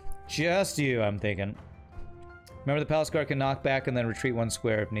 Just you, I'm thinking. Remember the Palace Guard can knock back and then retreat 1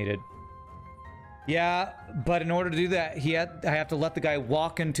 square if needed. Yeah, but in order to do that, I have to let the guy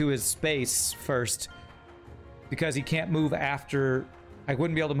walk into his space first. Because he can't move after... I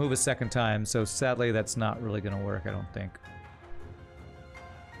wouldn't be able to move a second time, so sadly that's not really gonna work, I don't think.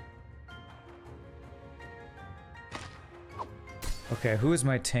 Okay, who is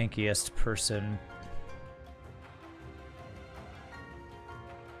my tankiest person?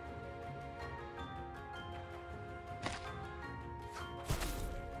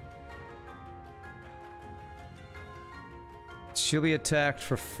 She'll be attacked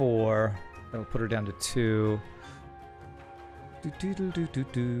for 4. That'll put her down to 2.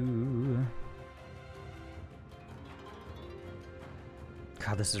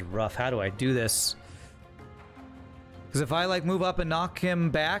 God, this is rough. How do I do this? Because if I, like, move up and knock him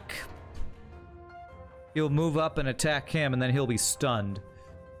back, he'll move up and attack him, and then he'll be stunned.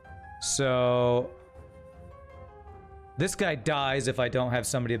 So... this guy dies if I don't have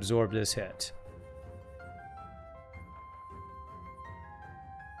somebody absorb this hit.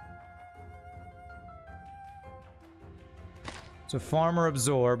 So farmer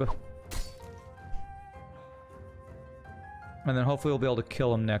absorb. And then hopefully we'll be able to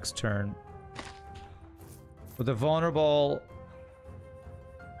kill him next turn. With a vulnerable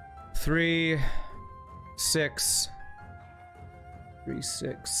 3, 6, 3,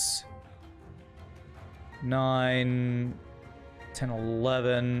 6, 9, 10,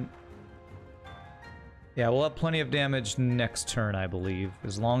 11. Yeah, we'll have plenty of damage next turn, I believe.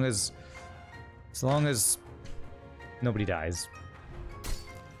 As long as nobody dies.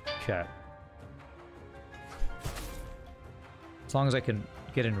 Okay. As long as I can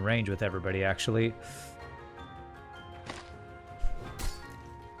get in range with everybody, actually.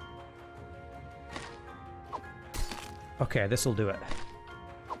 Okay, this'll do it.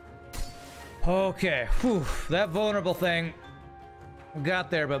 Okay, whew, that vulnerable thing got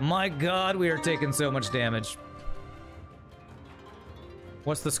there, but my god, we are taking so much damage.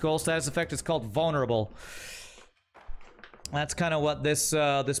 What's the skull status effect? It's called vulnerable. That's kind of what this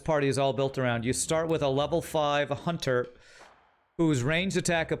this party is all built around. You start with a level 5 hunter whose ranged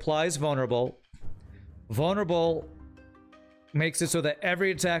attack applies vulnerable. Vulnerable makes it so that every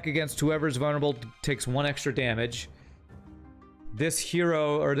attack against whoever's vulnerable takes 1 extra damage. This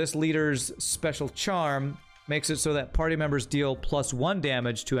hero, or this leader's special charm, makes it so that party members deal +1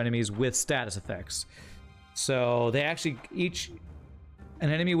 damage to enemies with status effects. So they actually an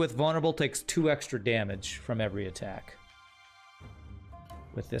enemy with vulnerable takes 2 extra damage from every attack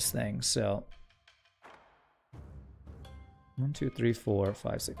with this thing. So 1, 2, 3, 4,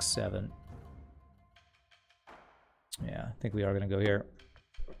 5, 6, 7. Yeah, I think we are gonna go here.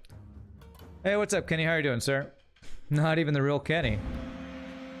 Hey, what's up, Kenny? How are you doing, sir? Not even the real Kenny.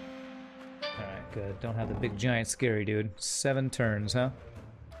 Alright, good. Don't have the big giant scary dude. 7 turns, huh?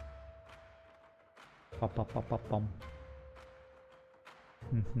 Pop, pop, pop, pop, pom.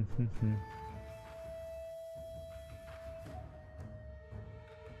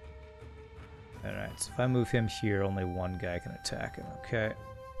 Alright, so if I move him here, only 1 guy can attack him, okay.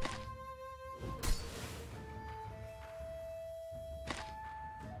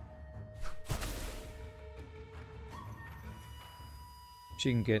 She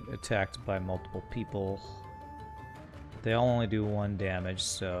can get attacked by multiple people. They all only do 1 damage,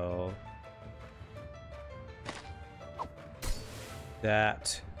 so...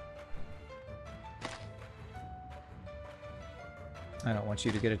 that... I don't want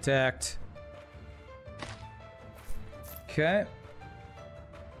you to get attacked. Okay.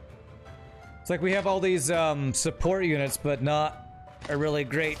 It's like we have all these support units, but not a really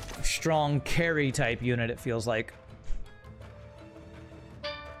great, strong carry type unit, it feels like.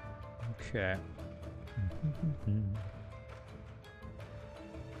 Okay.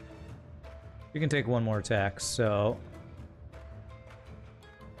 You can take 1 more attack, so...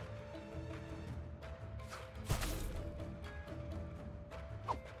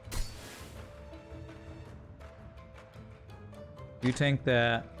 you tank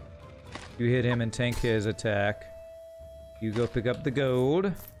that. You hit him and tank his attack. You go pick up the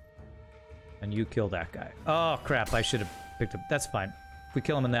gold. And you kill that guy. Oh, crap. I should have picked up... that's fine. If we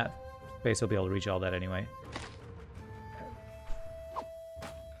kill him in that space, he'll be able to reach all that anyway.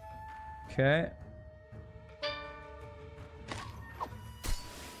 Okay.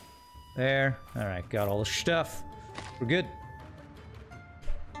 There. Alright, got all the stuff. We're good.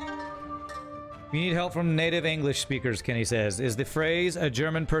 We need help from native English speakers, Kenny says. Is the phrase, a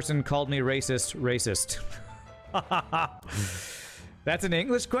German person called me racist, racist? That's an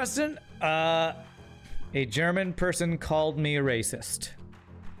English question? A German person called me racist.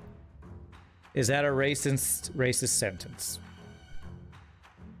 Is that a racist sentence?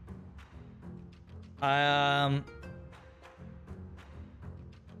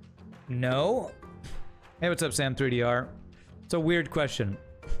 No. Hey, what's up, Sam3DR? It's a weird question.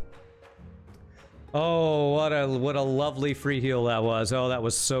 Oh, what a lovely free heal that was. Oh, that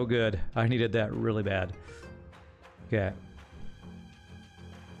was so good. I needed that really bad. Okay.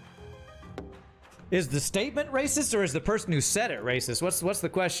 Is the statement racist, or is the person who said it racist? What's the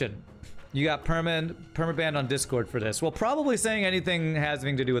question? You got permabanned on Discord for this. Well, probably saying anything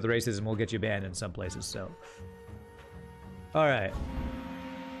having to do with racism will get you banned in some places, so. Alright.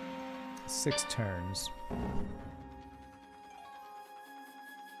 6 turns.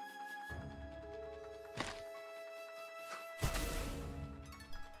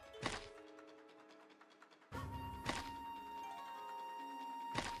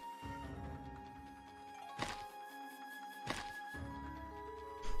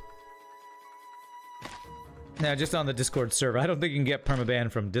 Now, just on the Discord server, I don't think you can get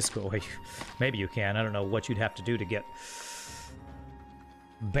permaban from Discord. Maybe you can. I don't know what you'd have to do to get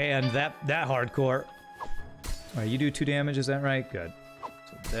banned that hardcore. All right, you do 2 damage, is that right? Good.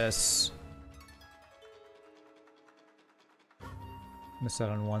 So this. Miss out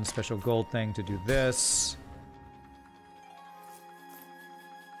on 1 special gold thing to do this.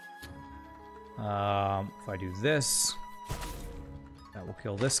 If I do this, that will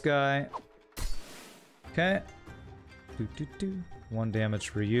kill this guy. Okay. 1 damage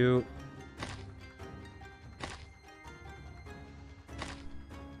for you.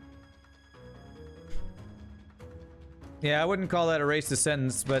 Yeah, I wouldn't call that a racist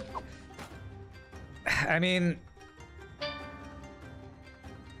sentence, but I mean,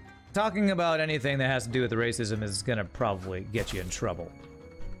 talking about anything that has to do with racism is gonna probably get you in trouble.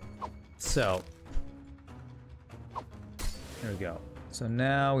 So, there we go. So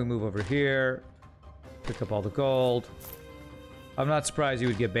now we move over here, pick up all the gold. I'm not surprised you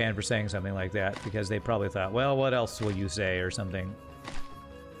would get banned for saying something like that, because they probably thought, well, what else will you say, or something.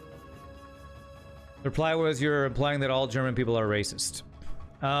 The reply was, you're implying that all German people are racist.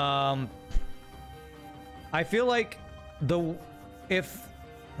 I feel like oh,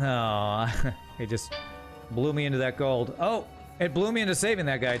 it just blew me into that gold. Oh, it blew me into saving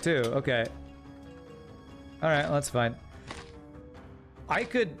that guy too. Okay. All right, well, that's fine.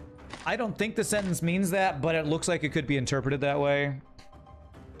 I don't think the sentence means that, but it looks like it could be interpreted that way.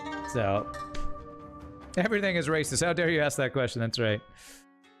 So, everything is racist. How dare you ask that question? That's right.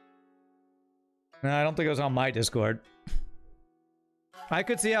 No, I don't think it was on my Discord. I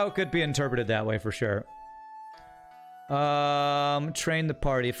could see how it could be interpreted that way for sure. Train the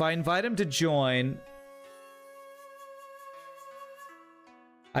party. If I invite him to join,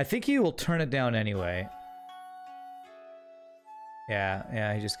 I think he will turn it down anyway.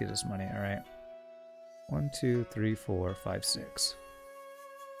 Yeah, he just gives us money. All right. 1, 2, 3, 4, 5, 6.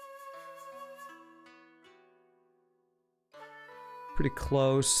 Pretty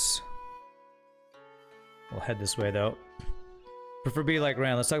close. We'll head this way, though. Prefer be like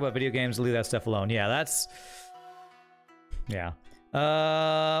Rand. Let's talk about video games. Leave that stuff alone. Yeah, that's... Yeah.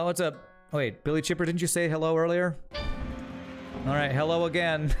 What's up? Wait, Billy Chipper, didn't you say hello earlier? Alright, hello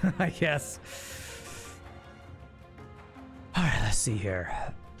again, I guess. Alright, let's see here.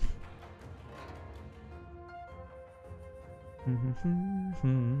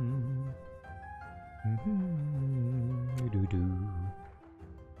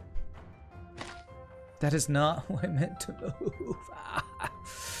 That is not what I meant to move.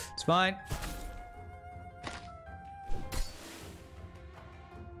 It's fine.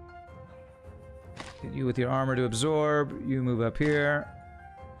 Get you with your armor to absorb. You move up here.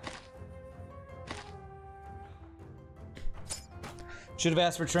 Should have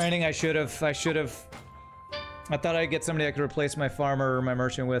asked for training. I should have. I thought I'd get somebody I could replace my farmer or my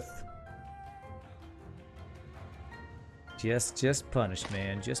merchant with. Just punished,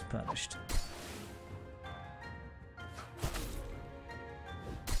 man. Just punished.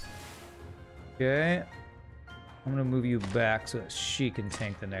 Okay. I'm gonna move you back so that she can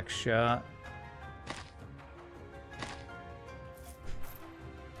tank the next shot.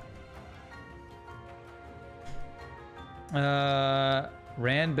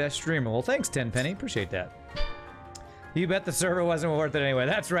 Rand best streamer. Well, thanks, Tenpenny. Appreciate that. You bet the server wasn't worth it anyway.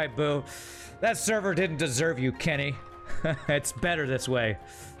 That's right, boo. That server didn't deserve you, Kenny. It's better this way.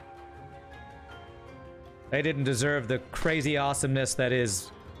 They didn't deserve the crazy awesomeness that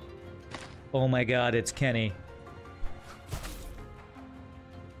is... Oh my god, it's Kenny.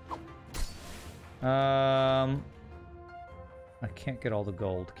 I can't get all the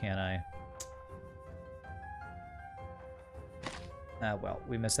gold, can I? Ah, well,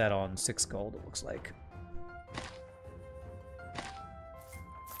 we missed out on 6 gold, it looks like.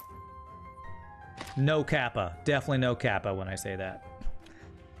 No kappa. Definitely no kappa when I say that.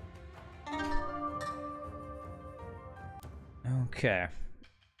 Okay.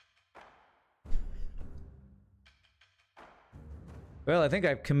 Well, I think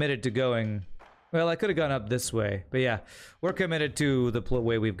I've committed to going... Well, I could have gone up this way. But yeah, we're committed to the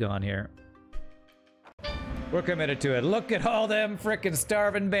way we've gone here. We're committed to it. Look at all them frickin'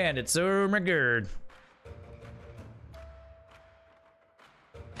 starving bandits. Oh my god.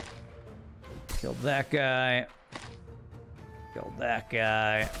 Killed that guy. Killed that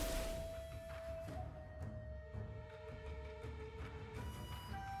guy.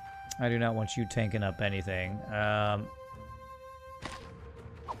 I do not want you tanking up anything.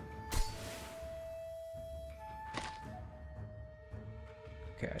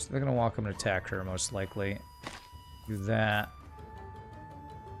 Okay, so they're gonna walk up and attack her, most likely. Do that.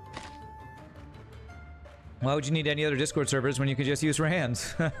 Why would you need any other Discord servers when you could just use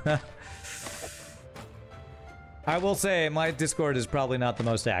Rands? I will say, my Discord is probably not the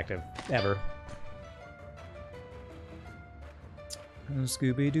most active, ever.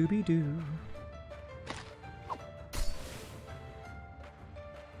 Scooby-Dooby-Doo.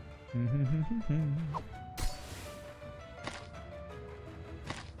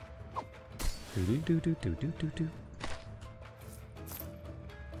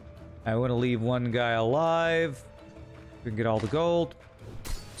 I want to leave one guy alive. We can get all the gold.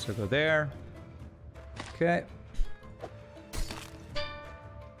 So go there. Okay.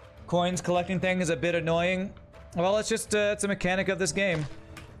 Coins collecting thing is a bit annoying. Well, it's just, it's a mechanic of this game.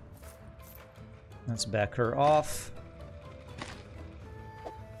 Let's back her off.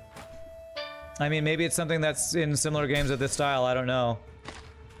 I mean, maybe it's something that's in similar games of this style, I don't know.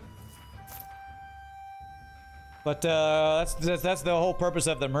 But, that's the whole purpose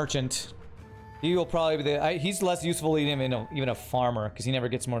of the merchant. He will probably be the... he's less useful even a farmer, because he never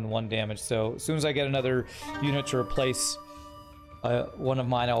gets more than 1 damage. So, as soon as I get another unit to replace one of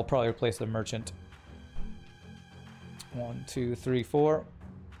mine, I will probably replace the merchant. 1, 2, 3, 4.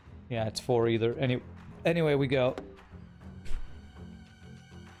 Yeah, it's 4 either. Anyway, we go.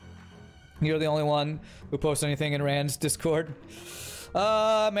 You're the only one who posts anything in Rand's Discord.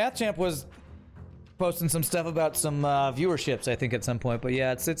 MathChamp was posting some stuff about some viewerships, I think, at some point. But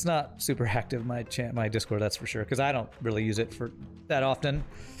yeah, it's not super active, my Discord, that's for sure, because I don't really use it for that often.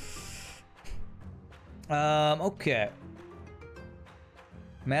 Okay.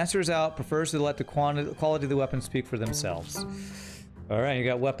 Master's out, prefers to let the quality of the weapons speak for themselves. Alright, you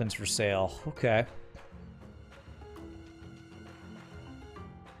got weapons for sale. Okay.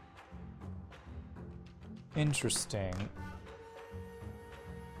 Interesting.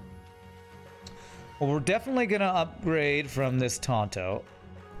 Well, we're definitely gonna upgrade from this Tonto.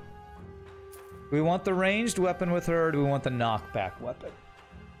 Do we want the ranged weapon with her, or do we want the knockback weapon?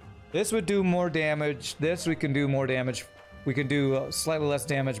 This would do more damage. This we can do more damage. We can do slightly less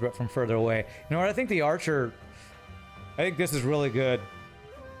damage, but from further away. You know what? I think the archer... I think this is really good.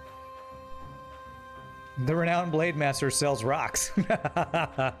 The Renowned Blade Master sells rocks.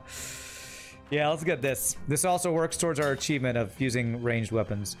 Yeah, let's get this. This also works towards our achievement of using ranged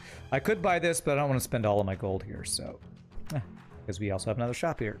weapons. I could buy this, but I don't want to spend all of my gold here, so... because we also have another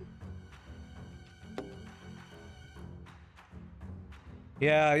shop here.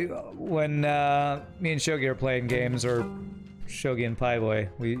 Yeah, when me and Shogi are playing games, or Shogi and Paiboy,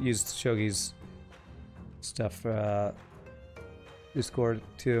 we used Shogi's stuff, Discord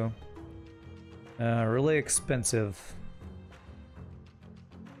too. Really expensive.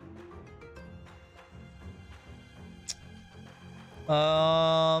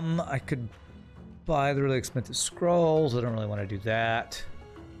 I could buy the really expensive scrolls. I don't really want to do that.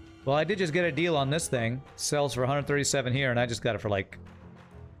 Well, I did just get a deal on this thing. Sells for 137 here, and I just got it for like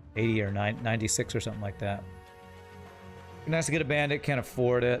 80 or 96 or something like that. Nice to get a bandit, can't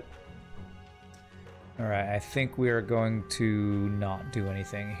afford it. Alright, I think we are going to not do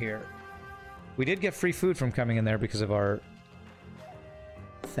anything here. We did get free food from coming in there because of our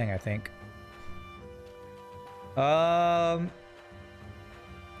thing, I think.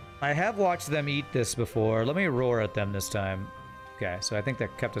 I have watched them eat this before. Let me roar at them this time. Okay, so I think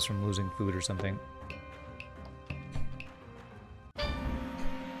that kept us from losing food or something.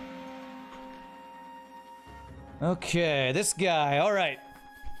 Okay, this guy. All right.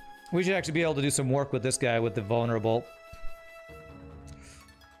 We should actually be able to do some work with this guy with the vulnerable.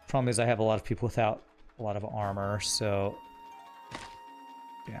 Problem is I have a lot of people without a lot of armor, so...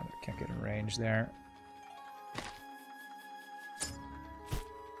 damn it, can't get in range there.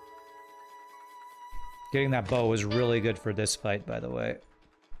 Getting that bow is really good for this fight, by the way.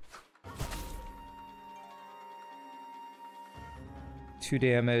 Two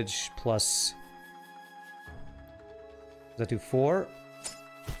damage plus... does that do 4?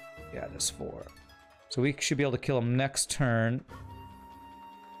 Yeah, it does 4. So we should be able to kill him next turn.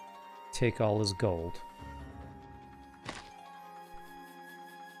 Take all his gold.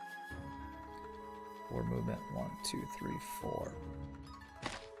 Four movement. 1, 2, 3, 4.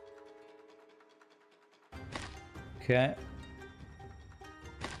 Okay.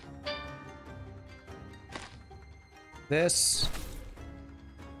 This.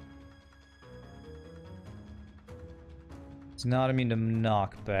 It's not immune to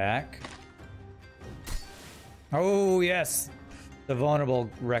knockback. Oh, yes! The vulnerable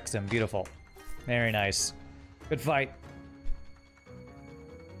wrecks him. Beautiful. Very nice. Good fight.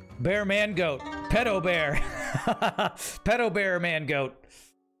 Bear man goat. Pedo bear. Pedo bear man goat.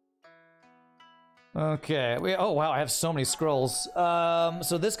 Okay. Oh, wow. I have so many scrolls.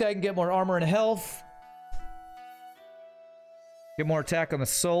 So this guy can get more armor and health. Get more attack on the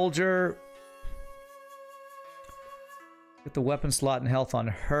soldier. Get the weapon slot and health on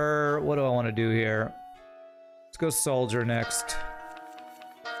her. What do I want to do here? Let's go soldier next.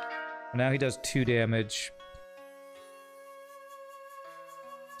 Now he does 2 damage.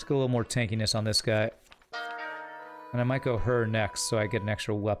 Let's go a little more tankiness on this guy. And I might go her next so I get an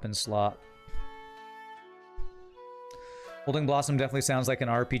extra weapon slot. Wilting Blossom definitely sounds like an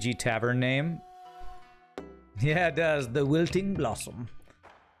RPG tavern name. Yeah, it does. The Wilting Blossom.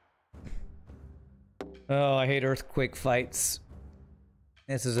 Oh, I hate earthquake fights.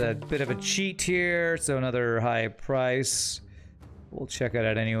 This is a bit of a cheat here, so another high price. We'll check it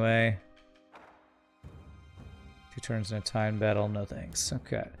out anyway. 2 turns in a time battle, no thanks.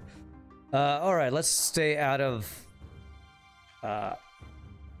 Okay. Alright, let's stay out of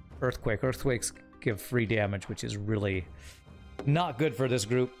earthquake. Earthquakes give free damage, which is really not good for this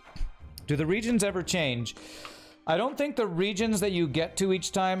group. Do the regions ever change? I don't think the regions that you get to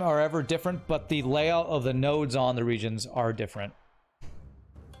each time are ever different, but the layout of the nodes on the regions are different.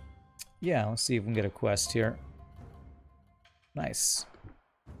 Yeah, let's see if we can get a quest here. Nice.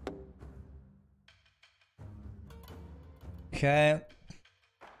 Okay.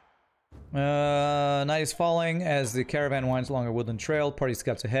 Night is falling as the caravan winds along a woodland trail. Party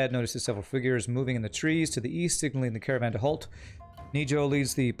scouts ahead, notices several figures moving in the trees to the east, signaling the caravan to halt. Nijo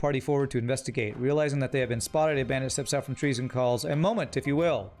leads the party forward to investigate. Realizing that they have been spotted, a bandit steps out from trees and calls, "A moment, if you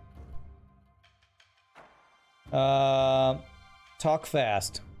will." Talk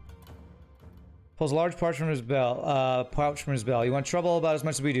fast. Pulls a large pouch from his belt. You want trouble about as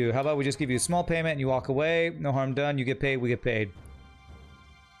much as we do. How about we just give you a small payment and you walk away? No harm done. You get paid, we get paid.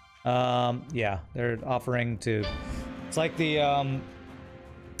 Yeah, they're offering to... It's like the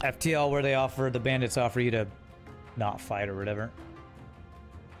FTL where the bandits offer you to not fight or whatever.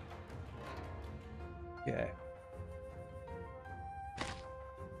 Okay.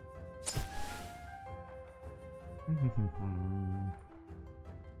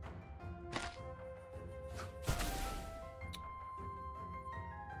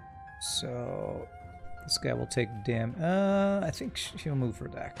 So this guy will take damage. I think she'll move for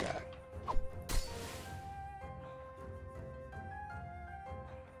that guy.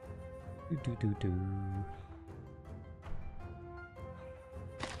 Do.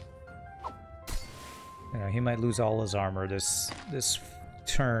 He might lose all his armor this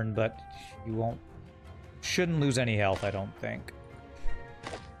turn, but he shouldn't lose any health, I don't think.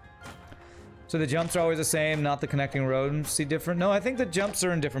 So the jumps are always the same, not the connecting road. See different? No, I think the jumps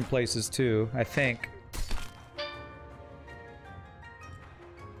are in different places too, I think.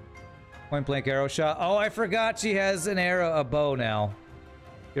 Point blank arrow shot. Oh, I forgot she has a bow now.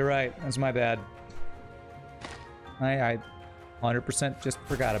 You're right, that's my bad. I 100% just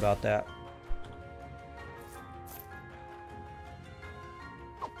forgot about that.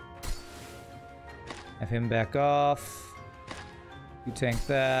 Have him back off. You tank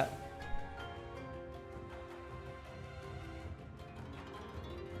that.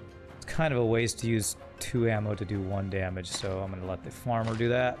 It's kind of a waste to use 2 ammo to do 1 damage, so I'm gonna let the farmer do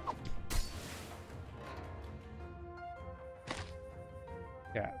that.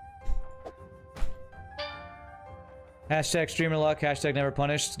 Yeah. Hashtag streamer luck, hashtag never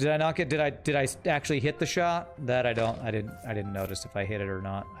punished. Did I not get, did I actually hit the shot? That I didn't notice if I hit it or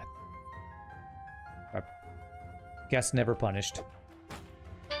not. I guess never punished.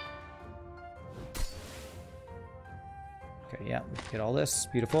 Okay, yeah, get all this,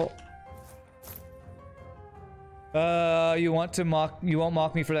 beautiful. You won't mock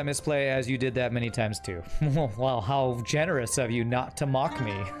me for that misplay as you did that many times too. Wow, how generous of you not to mock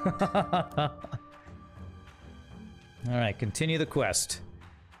me. Alright, continue the quest.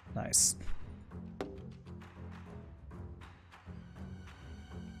 Nice.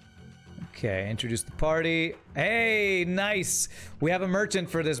 Okay, introduce the party. Hey, nice! We have a merchant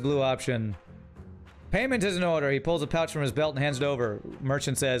for this blue option. Payment is in order. He pulls a pouch from his belt and hands it over.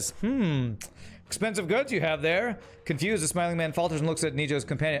 Merchant says, expensive goods you have there. Confused, the smiling man falters and looks at Nijo's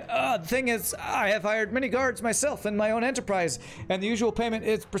companion. The thing is, I have hired many guards myself in my own enterprise, and the usual payment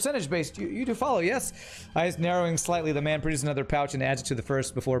is percentage-based. You do follow, yes? Eyes narrowing slightly, the man produces another pouch and adds it to the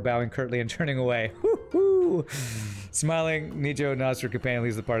first before bowing curtly and turning away. Woo-hoo! Smiling, Nijo nods to her companion and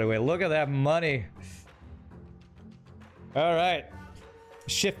leaves the party away. Look at that money. All right.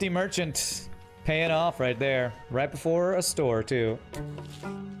 Shifty merchant. Paying off right there. Right before a store, too.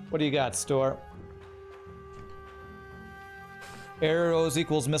 What do you got, store? Arrows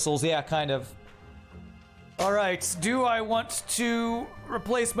equals missiles. Yeah, kind of. Alright, do I want to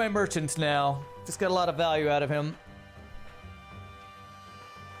replace my merchant now? Just got a lot of value out of him.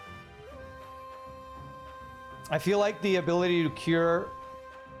 I feel like the ability to cure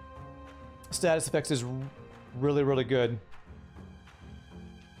status effects is really, really good.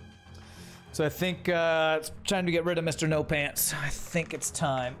 So I think it's time to get rid of Mr. No Pants. I think it's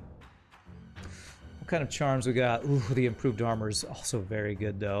time. What kind of charms we got? Ooh, the improved armor is also very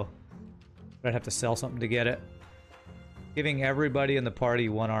good, though. But I'd have to sell something to get it. Giving everybody in the party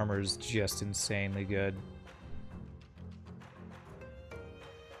one armor is just insanely good.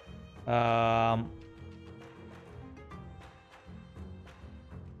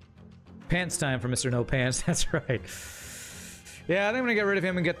 Pants time for Mr. No Pants, that's right. Yeah, I think I'm gonna get rid of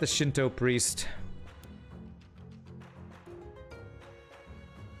him and get the Shinto priest.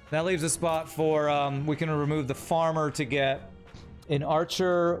 That leaves a spot for, we can remove the farmer to get an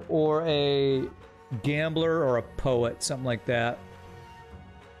archer or a gambler or a poet, something like that.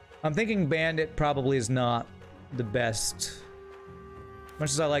 I'm thinking bandit probably is not the best. Much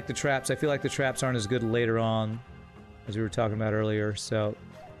as I like the traps, I feel like the traps aren't as good later on, as we were talking about earlier, so...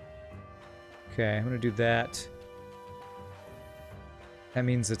 Okay, I'm gonna do that. That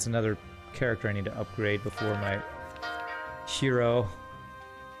means it's another character I need to upgrade before my hero.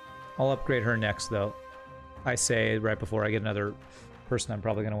 I'll upgrade her next, though. I say right before I get another person I'm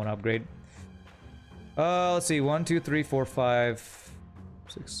probably gonna want to upgrade. Let's see, 1, 2, 3, 4, 5,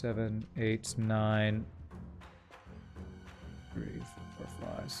 6, 7, 8, 9... 3, 4,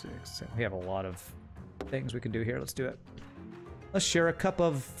 5, 6, 7. We have a lot of things we can do here. Let's do it. Let's share a cup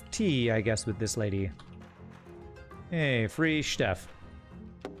of tea, I guess, with this lady. Hey, free stuff.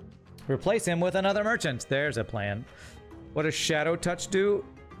 Replace him with another merchant. There's a plan. What does Shadow Touch do?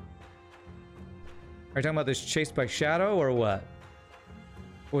 Are you talking about this chased by Shadow, or what?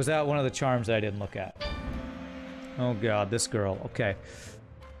 Or was that one of the charms that I didn't look at? Oh god, this girl. Okay.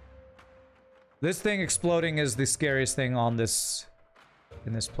 This thing exploding is the scariest thing on this...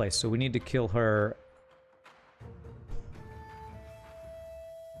 in this place, so we need to kill her.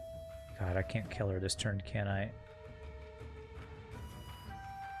 God, I can't kill her this turn, can I?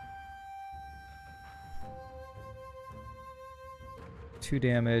 Two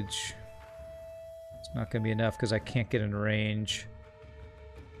damage. It's not gonna be enough because I can't get in range.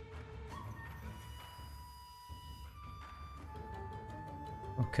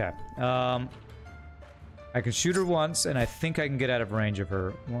 Okay. I can shoot her once, and I think I can get out of range of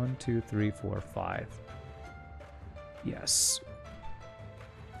her. 1, 2, 3, 4, 5. Yes.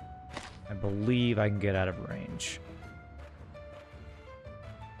 I believe I can get out of range.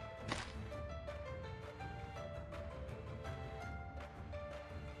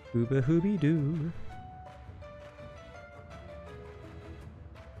 Hooba hooby doo.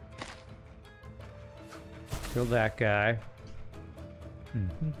 Kill that guy.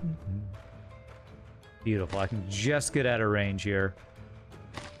 Beautiful. I can just get out of range here.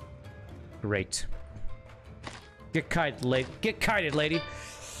 Great. Get kited, lady. Get kited, lady.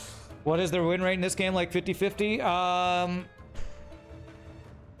 What is their win rate in this game? Like 50-50?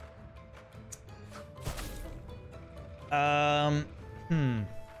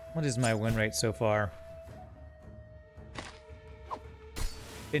 What is my win rate so far?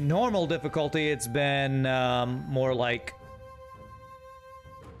 In normal difficulty, it's been more like...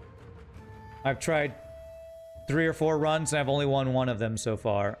 I've tried 3 or 4 runs, and I've only won 1 of them so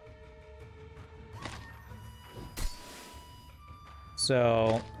far.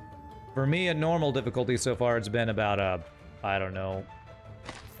 So, for me, in normal difficulty so far, it's been about a, I don't know,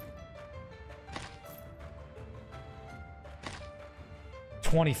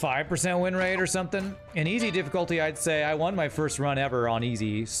 25% win rate or something. In easy difficulty, I'd say I won my first run ever on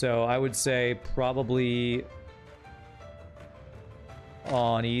easy, so I would say probably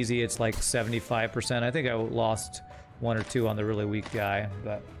on easy it's like 75%. I think I lost 1 or 2 on the really weak guy,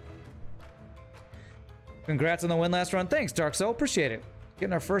 but congrats on the win last run. Thanks, Dark Soul. Appreciate it.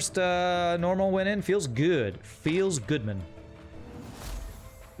 Getting our first normal win in feels good. Feels goodman.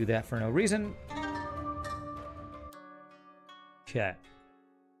 Do that for no reason. Okay.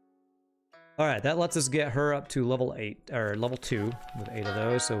 Alright, that lets us get her up to level 8, or level 2 with 8 of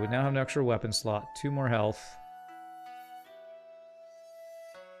those. So we now have an extra weapon slot, 2 more health.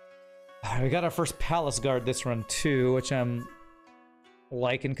 Alright, we got our first Palace Guard this run too, which I'm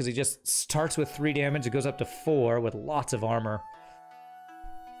liking because he just starts with 3 damage. It goes up to 4 with lots of armor.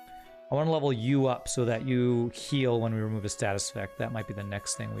 I want to level you up so that you heal when we remove a status effect. That might be the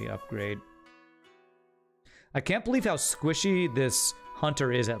next thing we upgrade. I can't believe how squishy this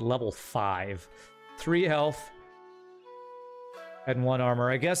Hunter is at level 5. 3 health and 1 armor.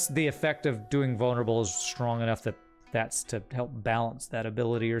 I guess the effect of doing vulnerable is strong enough that that's to help balance that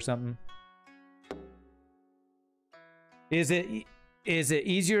ability or something. Is it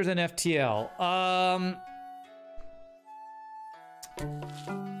easier than FTL?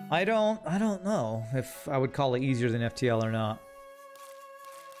 I don't know if I would call it easier than FTL or not.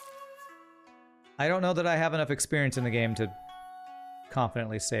 I don't know that I have enough experience in the game to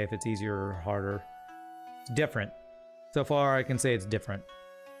confidently say if it's easier or harder. It's different. So far, I can say it's different.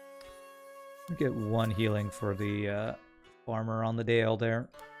 We get 1 healing for the farmer on the dale there.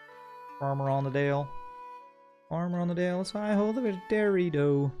 Farmer on the dale. Farmer on the dale. So I hold the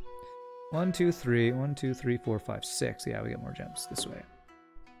Dorito. 1, 2, 3. 1, 2, 3, 4, 5, 6. Yeah, we get more gems this way.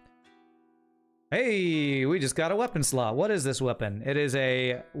 Hey, we just got a weapon slot. What is this weapon? It is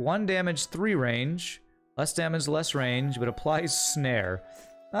a 1 damage, 3 range. Less damage, less range, but applies snare.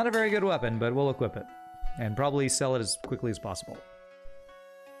 Not a very good weapon, but we'll equip it. And probably sell it as quickly as possible.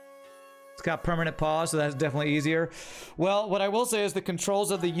 It's got permanent pause, so that's definitely easier. Well, what I will say is the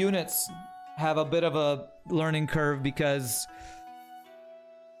controls of the units have a bit of a learning curve because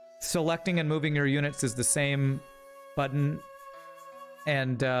selecting and moving your units is the same button,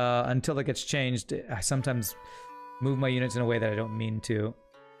 and until it gets changed, I sometimes move my units in a way that I don't mean to.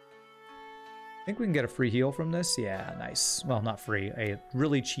 I think we can get a free heal from this. Yeah, nice. Well, not free, a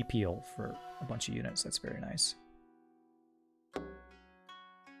really cheap heal for a bunch of units. That's very nice.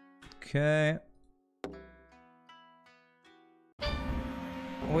 Okay.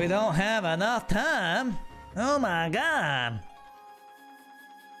 We don't have enough time. Oh my god.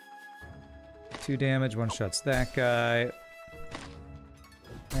 2 damage, 1 shots that guy.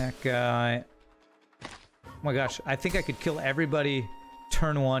 That guy. Oh my gosh, I think I could kill everybody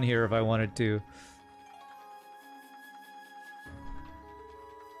turn 1 here if I wanted to.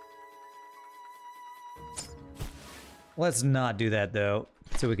 Let's not do that though,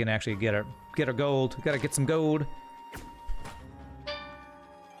 so we can actually get our gold. We gotta get some gold.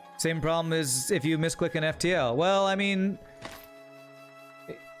 Same problem as if you misclick an FTL. Well, I mean,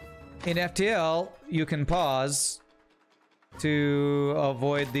 in FTL you can pause to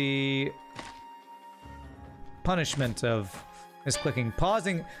avoid the punishment of misclicking.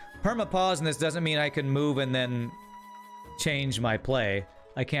 Pausing, perma-pause in this doesn't mean I can move and then change my play.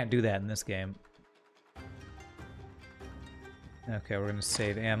 I can't do that in this game. Okay, we're gonna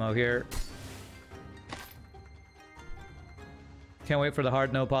save ammo here. Can't wait for the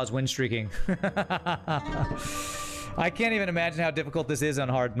hard no-pause win streaking. I can't even imagine how difficult this is on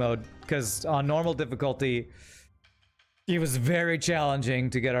hard mode, because on normal difficulty, it was very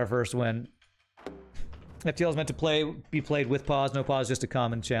challenging to get our first win. FTL is meant to be played with pause, no pause, just a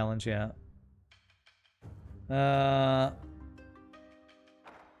common challenge, yeah.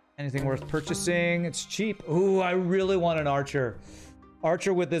 Anything worth purchasing? It's cheap. Ooh, I really want an archer.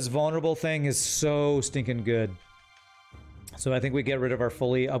 Archer with this vulnerable thing is so stinking good. So I think we get rid of our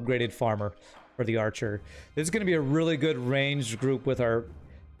fully upgraded farmer for the archer. This is going to be a really good ranged group with our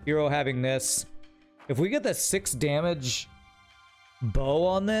hero having this. If we get the 6 damage bow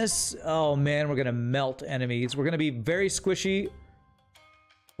on this, oh man, we're going to melt enemies. We're going to be very squishy,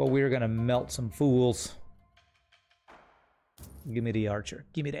 but we're going to melt some fools. Give me the archer.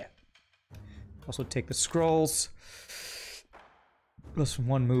 Give me that. Also take the scrolls. Plus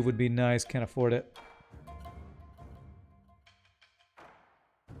 1 move would be nice. Can't afford it.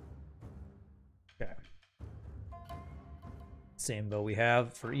 Okay. Same bow we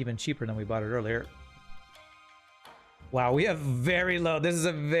have for even cheaper than we bought it earlier. Wow, we have very low. This is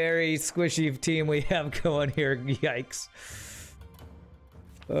a very squishy team we have going here. Yikes.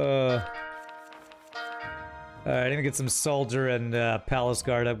 Alright, I'm gonna get some soldier and palace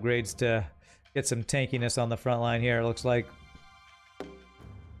guard upgrades to get some tankiness on the front line here, it looks like.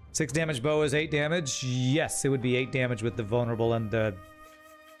 6 damage bow is 8 damage. Yes, it would be 8 damage with the vulnerable and the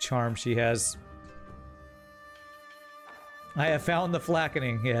charm she has. I have found the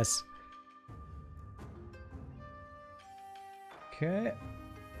flackening, yes. Okay.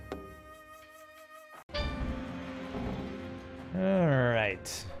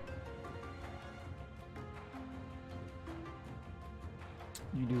 Alright.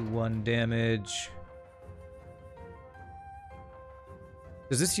 You do 1 damage.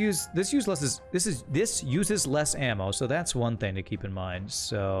 Does this uses less ammo, so that's one thing to keep in mind.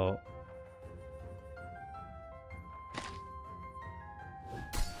 So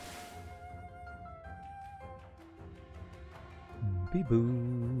Bee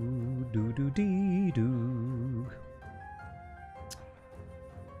boo doo doo dee doo.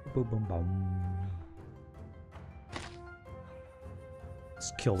 Boom boom boom.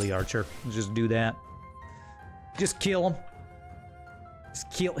 Let's kill the archer. Let's just do that. Just kill him.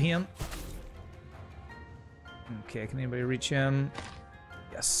 Just kill him. Okay, can anybody reach him?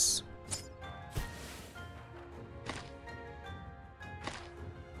 Yes.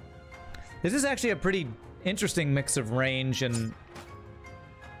 This is actually a pretty interesting mix of range and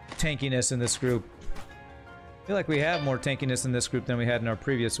tankiness in this group. I feel like we have more tankiness in this group than we had in our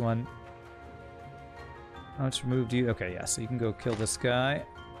previous one. How much removed you? Okay, yeah, so you can go kill this guy.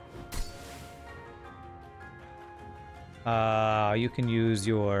 You can use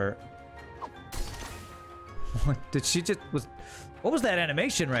your... What did she just... What was that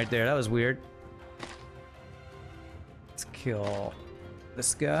animation right there? That was weird. Let's kill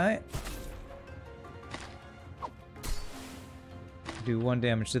this guy. Do 1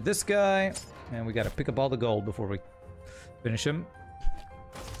 damage to this guy. And we gotta pick up all the gold before we finish him.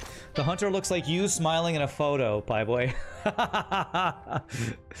 The hunter looks like you smiling in a photo, Pie Boy.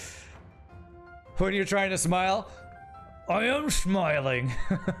 When you're trying to smile, I am smiling.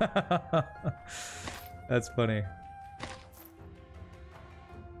 That's funny.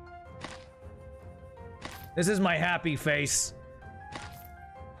 This is my happy face.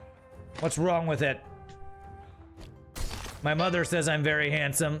 What's wrong with it? My mother says I'm very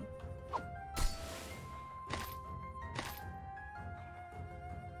handsome.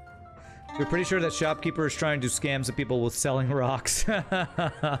 You're pretty sure that shopkeeper is trying to scam some people with selling rocks.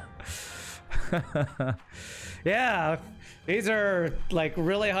 Yeah, these are like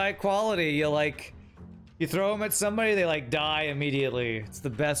really high quality. You throw them at somebody, they like die immediately. It's the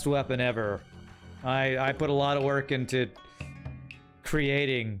best weapon ever. I put a lot of work into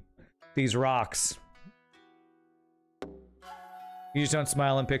creating these rocks. You just don't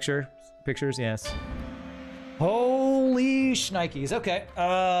smile in pictures, yes. Holy shnikes. Okay.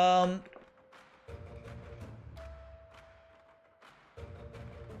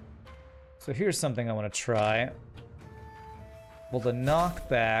 So here's something I want to try. Well, the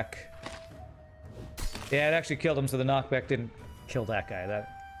knockback... Yeah, it actually killed him, so the knockback didn't kill that guy. That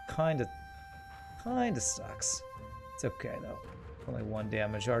kinda sucks. It's okay, though. Only 1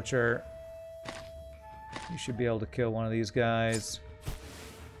 damage. Archer, you should be able to kill one of these guys.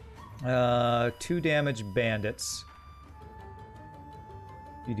 2 damage bandits.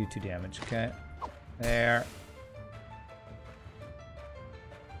 You do 2 damage, okay. There.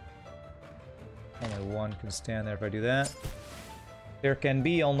 Only 1 can stand there if I do that. There can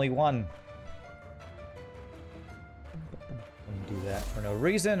be only 1. Do that for no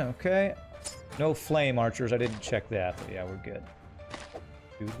reason, okay. No flame archers, I didn't check that, but yeah, we're good.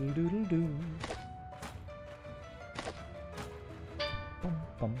 Doodle-doodle-doo. Bum,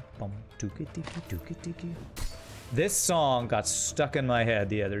 bum, bum. Dookie-dookie, dookie-dookie. This song got stuck in my head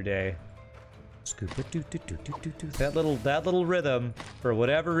the other day. Scoop-a-doo-doo-doo-doo-doo. That little rhythm, for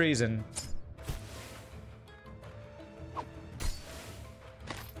whatever reason.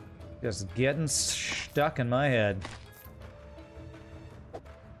 Just getting stuck in my head.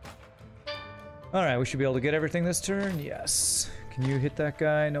 Alright, we should be able to get everything this turn. Yes. Can you hit that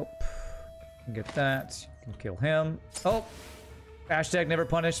guy? Nope. You can get that. You can kill him. Oh! Hashtag never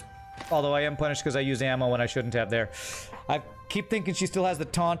punished. Although I am punished because I use ammo when I shouldn't have there. I keep thinking she still has the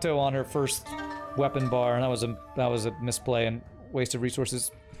Tonto on her first weapon bar, and that was a misplay and waste of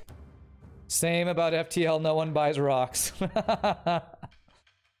resources. Same about FTL, no one buys rocks.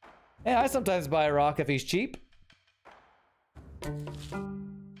 Yeah, I sometimes buy a rock if he's cheap.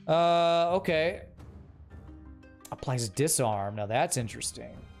 Okay. Applies disarm. Now that's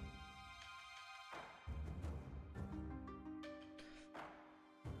interesting.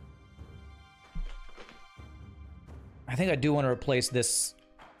 I think I do want to replace this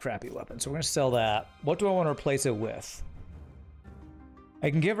crappy weapon, so we're gonna sell that. What do I want to replace it with? I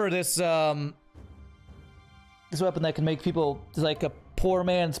can give her this, this weapon that can make people like a poor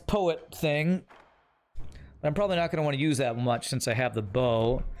man's poet thing. But I'm probably not going to want to use that much since I have the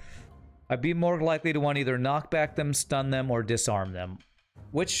bow. I'd be more likely to want to either knock back them, stun them, or disarm them.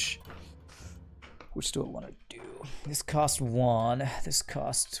 Which do I want to do? This costs 1. This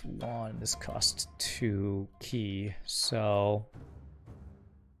costs 1. This costs 2 key. So...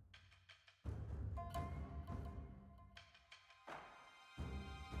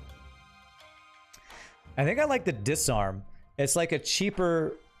 I think I like the disarm. It's like a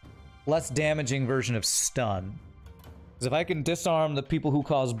cheaper, less damaging version of stun. Because if I can disarm the people who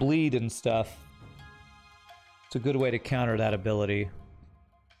cause bleed and stuff, it's a good way to counter that ability. I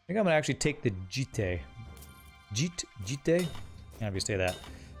think I'm gonna actually take the Jite. Jite? However you say that.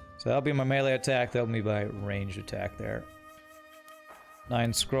 So that'll be my melee attack, that'll be my ranged attack there.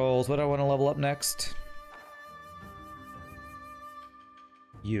 9 scrolls. What do I want to level up next?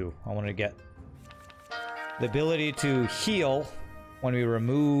 I want to get the ability to heal when we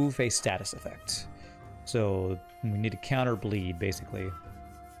remove a status effect. So we need to counter bleed, basically.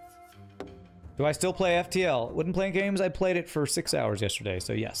 Do I still play FTL? Wouldn't play games? I played it for 6 hours yesterday,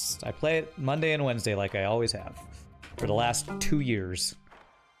 so yes. I play it Monday and Wednesday like I always have. For the last 2 years.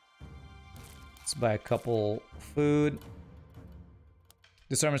 Let's buy a couple food.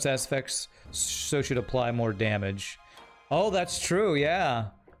 Disarmor status effects, so should apply more damage. Oh, that's true, yeah.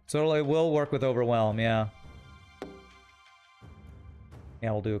 So it will work with Overwhelm, yeah.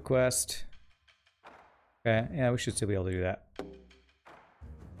 Yeah, we'll do a quest. Okay, yeah, we should still be able to do that.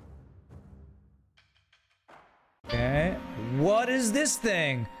 Okay, what is this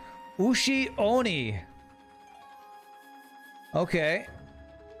thing? Ushi Oni. Okay.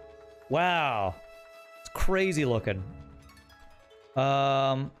 Wow. It's crazy looking.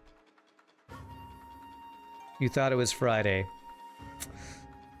 You thought it was Friday.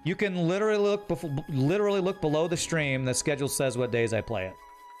 You can literally look below the stream. The schedule says what days I play it.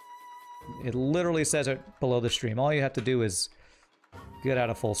 It literally says it below the stream. All you have to do is get out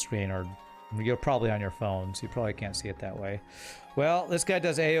of full screen, or you're probably on your phone, so you probably can't see it that way. Well, this guy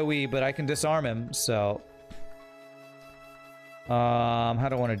does AoE, but I can disarm him, so... how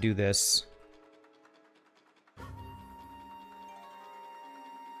do I want to do this?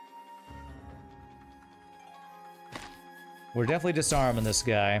 We're definitely disarming this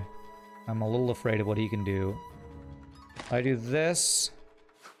guy. I'm a little afraid of what he can do. I do this.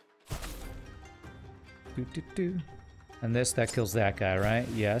 And this, that kills that guy, right?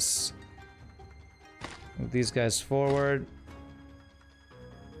 Yes. Move these guys forward.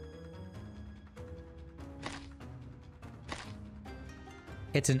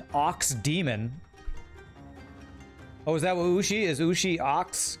 It's an ox demon. Oh, is that what Ushi is? Ushi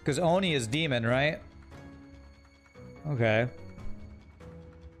ox? Because Oni is demon, right? Okay.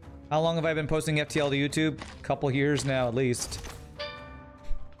 How long have I been posting FTL to YouTube? A couple years now, at least.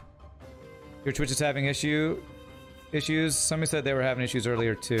 Your Twitch is having issues. Somebody said they were having issues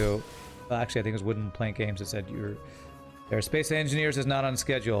earlier too. Well, actually, I think it was Wooden Plank Games that said their Space Engineers is not on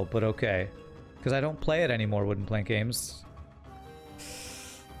schedule, but okay. Because I don't play it anymore, Wooden Plank Games.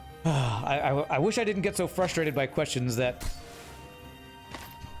 I wish I didn't get so frustrated by questions that...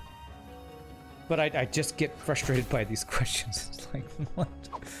 But I just get frustrated by these questions. It's like, what?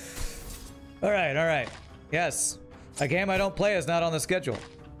 Alright, alright. Yes. A game I don't play is not on the schedule.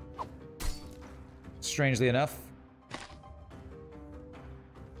 Strangely enough.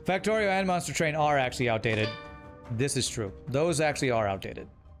 Factorio and Monster Train are actually outdated. This is true. Those actually are outdated.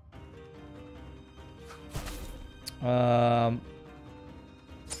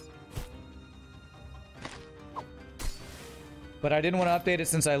 But I didn't want to update it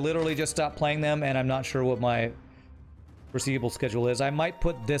since I literally just stopped playing them, and I'm not sure what my foreseeable schedule is. I might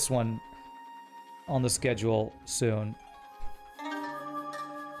put this one on the schedule soon.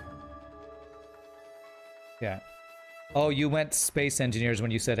 Yeah. Oh, you went Space Engineers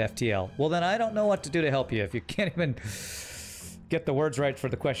when you said FTL. Well, then I don't know what to do to help you if you can't even get the words right for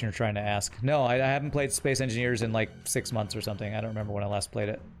the question you're trying to ask. No, I haven't played Space Engineers in like 6 months or something. I don't remember when I last played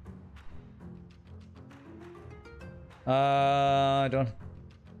it. I don't...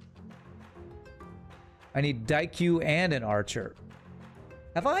 I need Daikyu and an archer.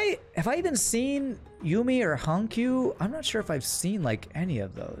 Have I even seen Yumi or Hankyu? I'm not sure if I've seen like any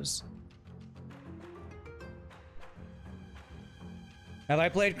of those. Have I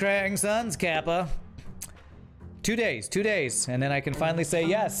played Krang Sons, Kappa? 2 days, and then I can finally say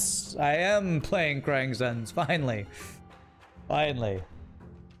yes, I am playing Krang Sons, finally. Finally.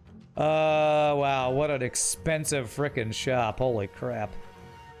 Wow, what an expensive frickin' shop, holy crap.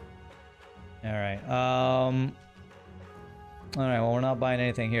 Alright, alright, well, we're not buying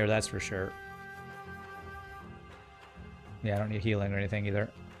anything here, that's for sure. Yeah, I don't need healing or anything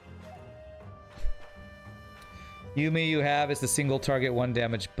either. Yumi you have is the single target 1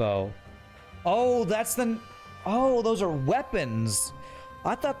 damage bow. Oh, that's the... Oh, those are weapons.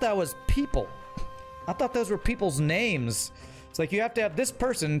 I thought that was people. I thought those were people's names. It's like you have to have this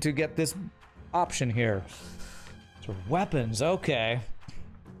person to get this option here. So weapons, okay.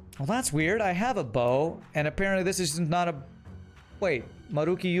 Well, that's weird. I have a bow, and apparently this is not a... Wait,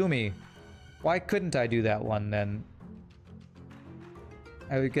 Maruki Yumi. Why couldn't I do that one then?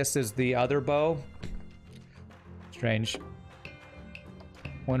 I would guess there's the other bow. Strange.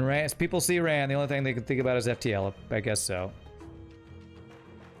 When people see Ran, the only thing they can think about is FTL. I guess so.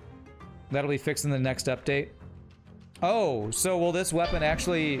 That'll be fixed in the next update. Oh, so will this weapon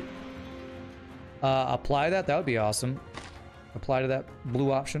actually apply that? That would be awesome. Apply to that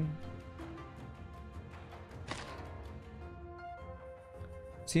blue option.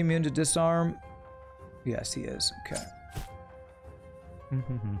 Is he immune to disarm? Yes, he is. Okay.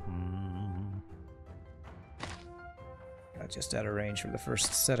 Got just out of range for the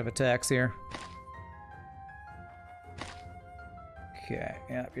first set of attacks here. Okay,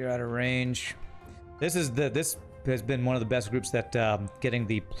 yeah, you're out of range. This is this has been one of the best groups that getting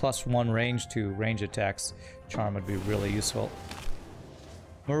the +1 range to range attacks charm would be really useful.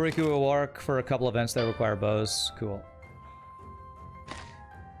 Muriku will work for a couple events that require bows. Cool.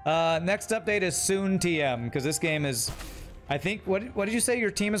 Next update is soon TM, because this game is, I think, what did you say?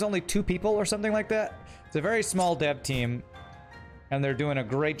 Your team is only 2 people or something like that? It's a very small dev team, and they're doing a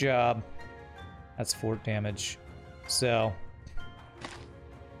great job. That's 4 damage. So,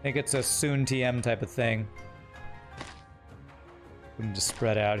 I think it's a soon TM type of thing. We can just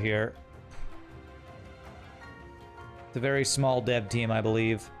spread out here. It's a very small dev team, I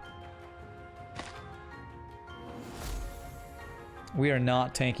believe. We are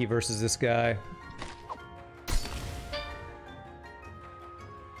not tanky versus this guy.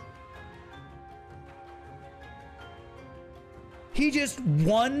 He just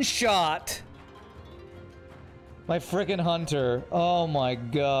one-shot my frickin' hunter. Oh my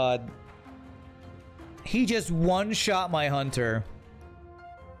god. He just one-shot my hunter.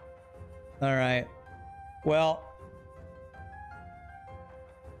 Alright. Well,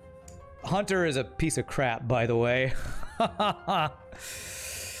 Hunter is a piece of crap, by the way.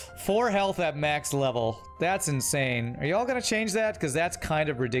 4 health at max level. That's insane. Are y'all gonna change that? Because that's kind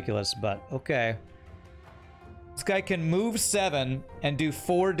of ridiculous, but okay. This guy can move 7 and do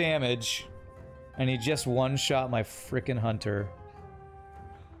 4 damage, and he just one-shot my frickin' hunter.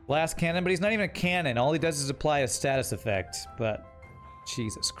 Blast cannon, but he's not even a cannon. All he does is apply a status effect, but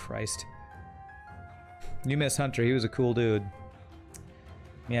Jesus Christ. You miss Hunter. He was a cool dude.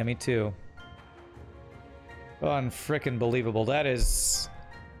 Yeah, me too. Unfrickin' believable. That is...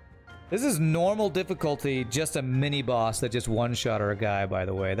 This is normal difficulty, just a mini-boss that just one-shot a guy, by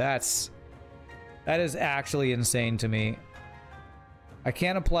the way. That is actually insane to me. I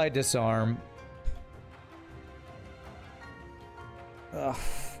can't apply disarm. Ugh.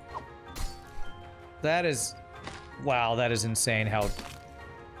 That is... Wow, that is insane how...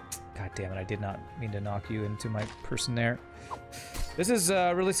 God damn it, I did not mean to knock you into my person there. This is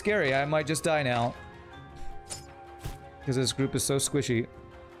really scary. I might just die now. Because this group is so squishy.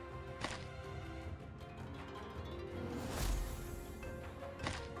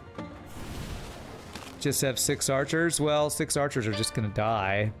 Just have 6 archers? Well, 6 archers are just gonna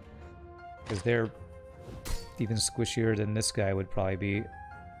die. Because they're even squishier than this guy would probably be.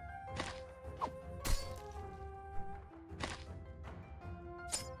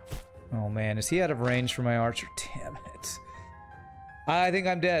 Oh man, is he out of range for my archer? Damn it. I think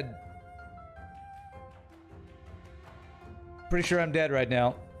I'm dead. Pretty sure I'm dead right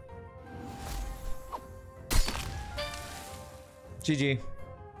now. GG.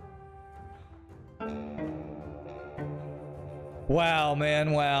 Wow,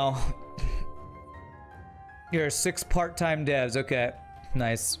 man, wow. Here are 6 part-time devs. Okay,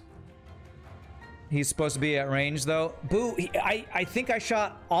 nice. He's supposed to be at range, though. Boo, I think I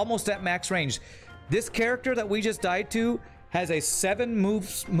shot almost at max range. This character that we just died to has a 7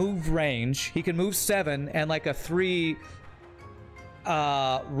 move range. He can move 7 and like a 3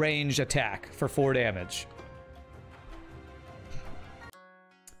 range attack for 4 damage.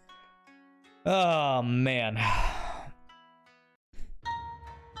 Oh, man.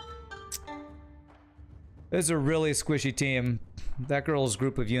 This is a really squishy team. That girl's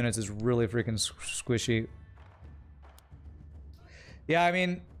group of units is really freaking squishy. Yeah, I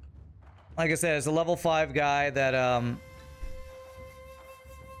mean, like I said, it's a level 5 guy that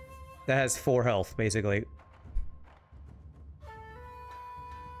that has 4 health, basically.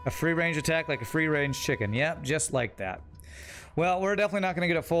 A free range attack like a free range chicken. Yep, just like that. Well, we're definitely not going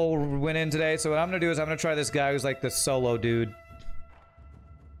to get a full win in today, so what I'm going to do is I'm going to try this guy who's like the solo dude.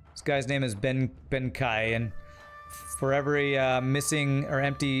 This guy's name is Ben Kai, and for every missing or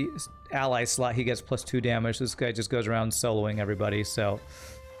empty ally slot, he gets +2 damage. This guy just goes around soloing everybody, so...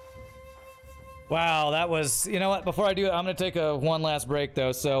 Wow, that was... You know what? Before I do it, I'm going to take one last break,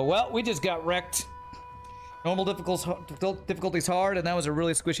 though. So, well, we just got wrecked. Normal difficulty's hard, and that was a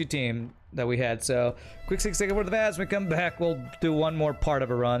really squishy team that we had. So, quick 6-second word of advice. When we come back, we'll do one more part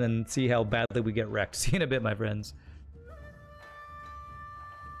of a run and see how badly we get wrecked. See you in a bit, my friends.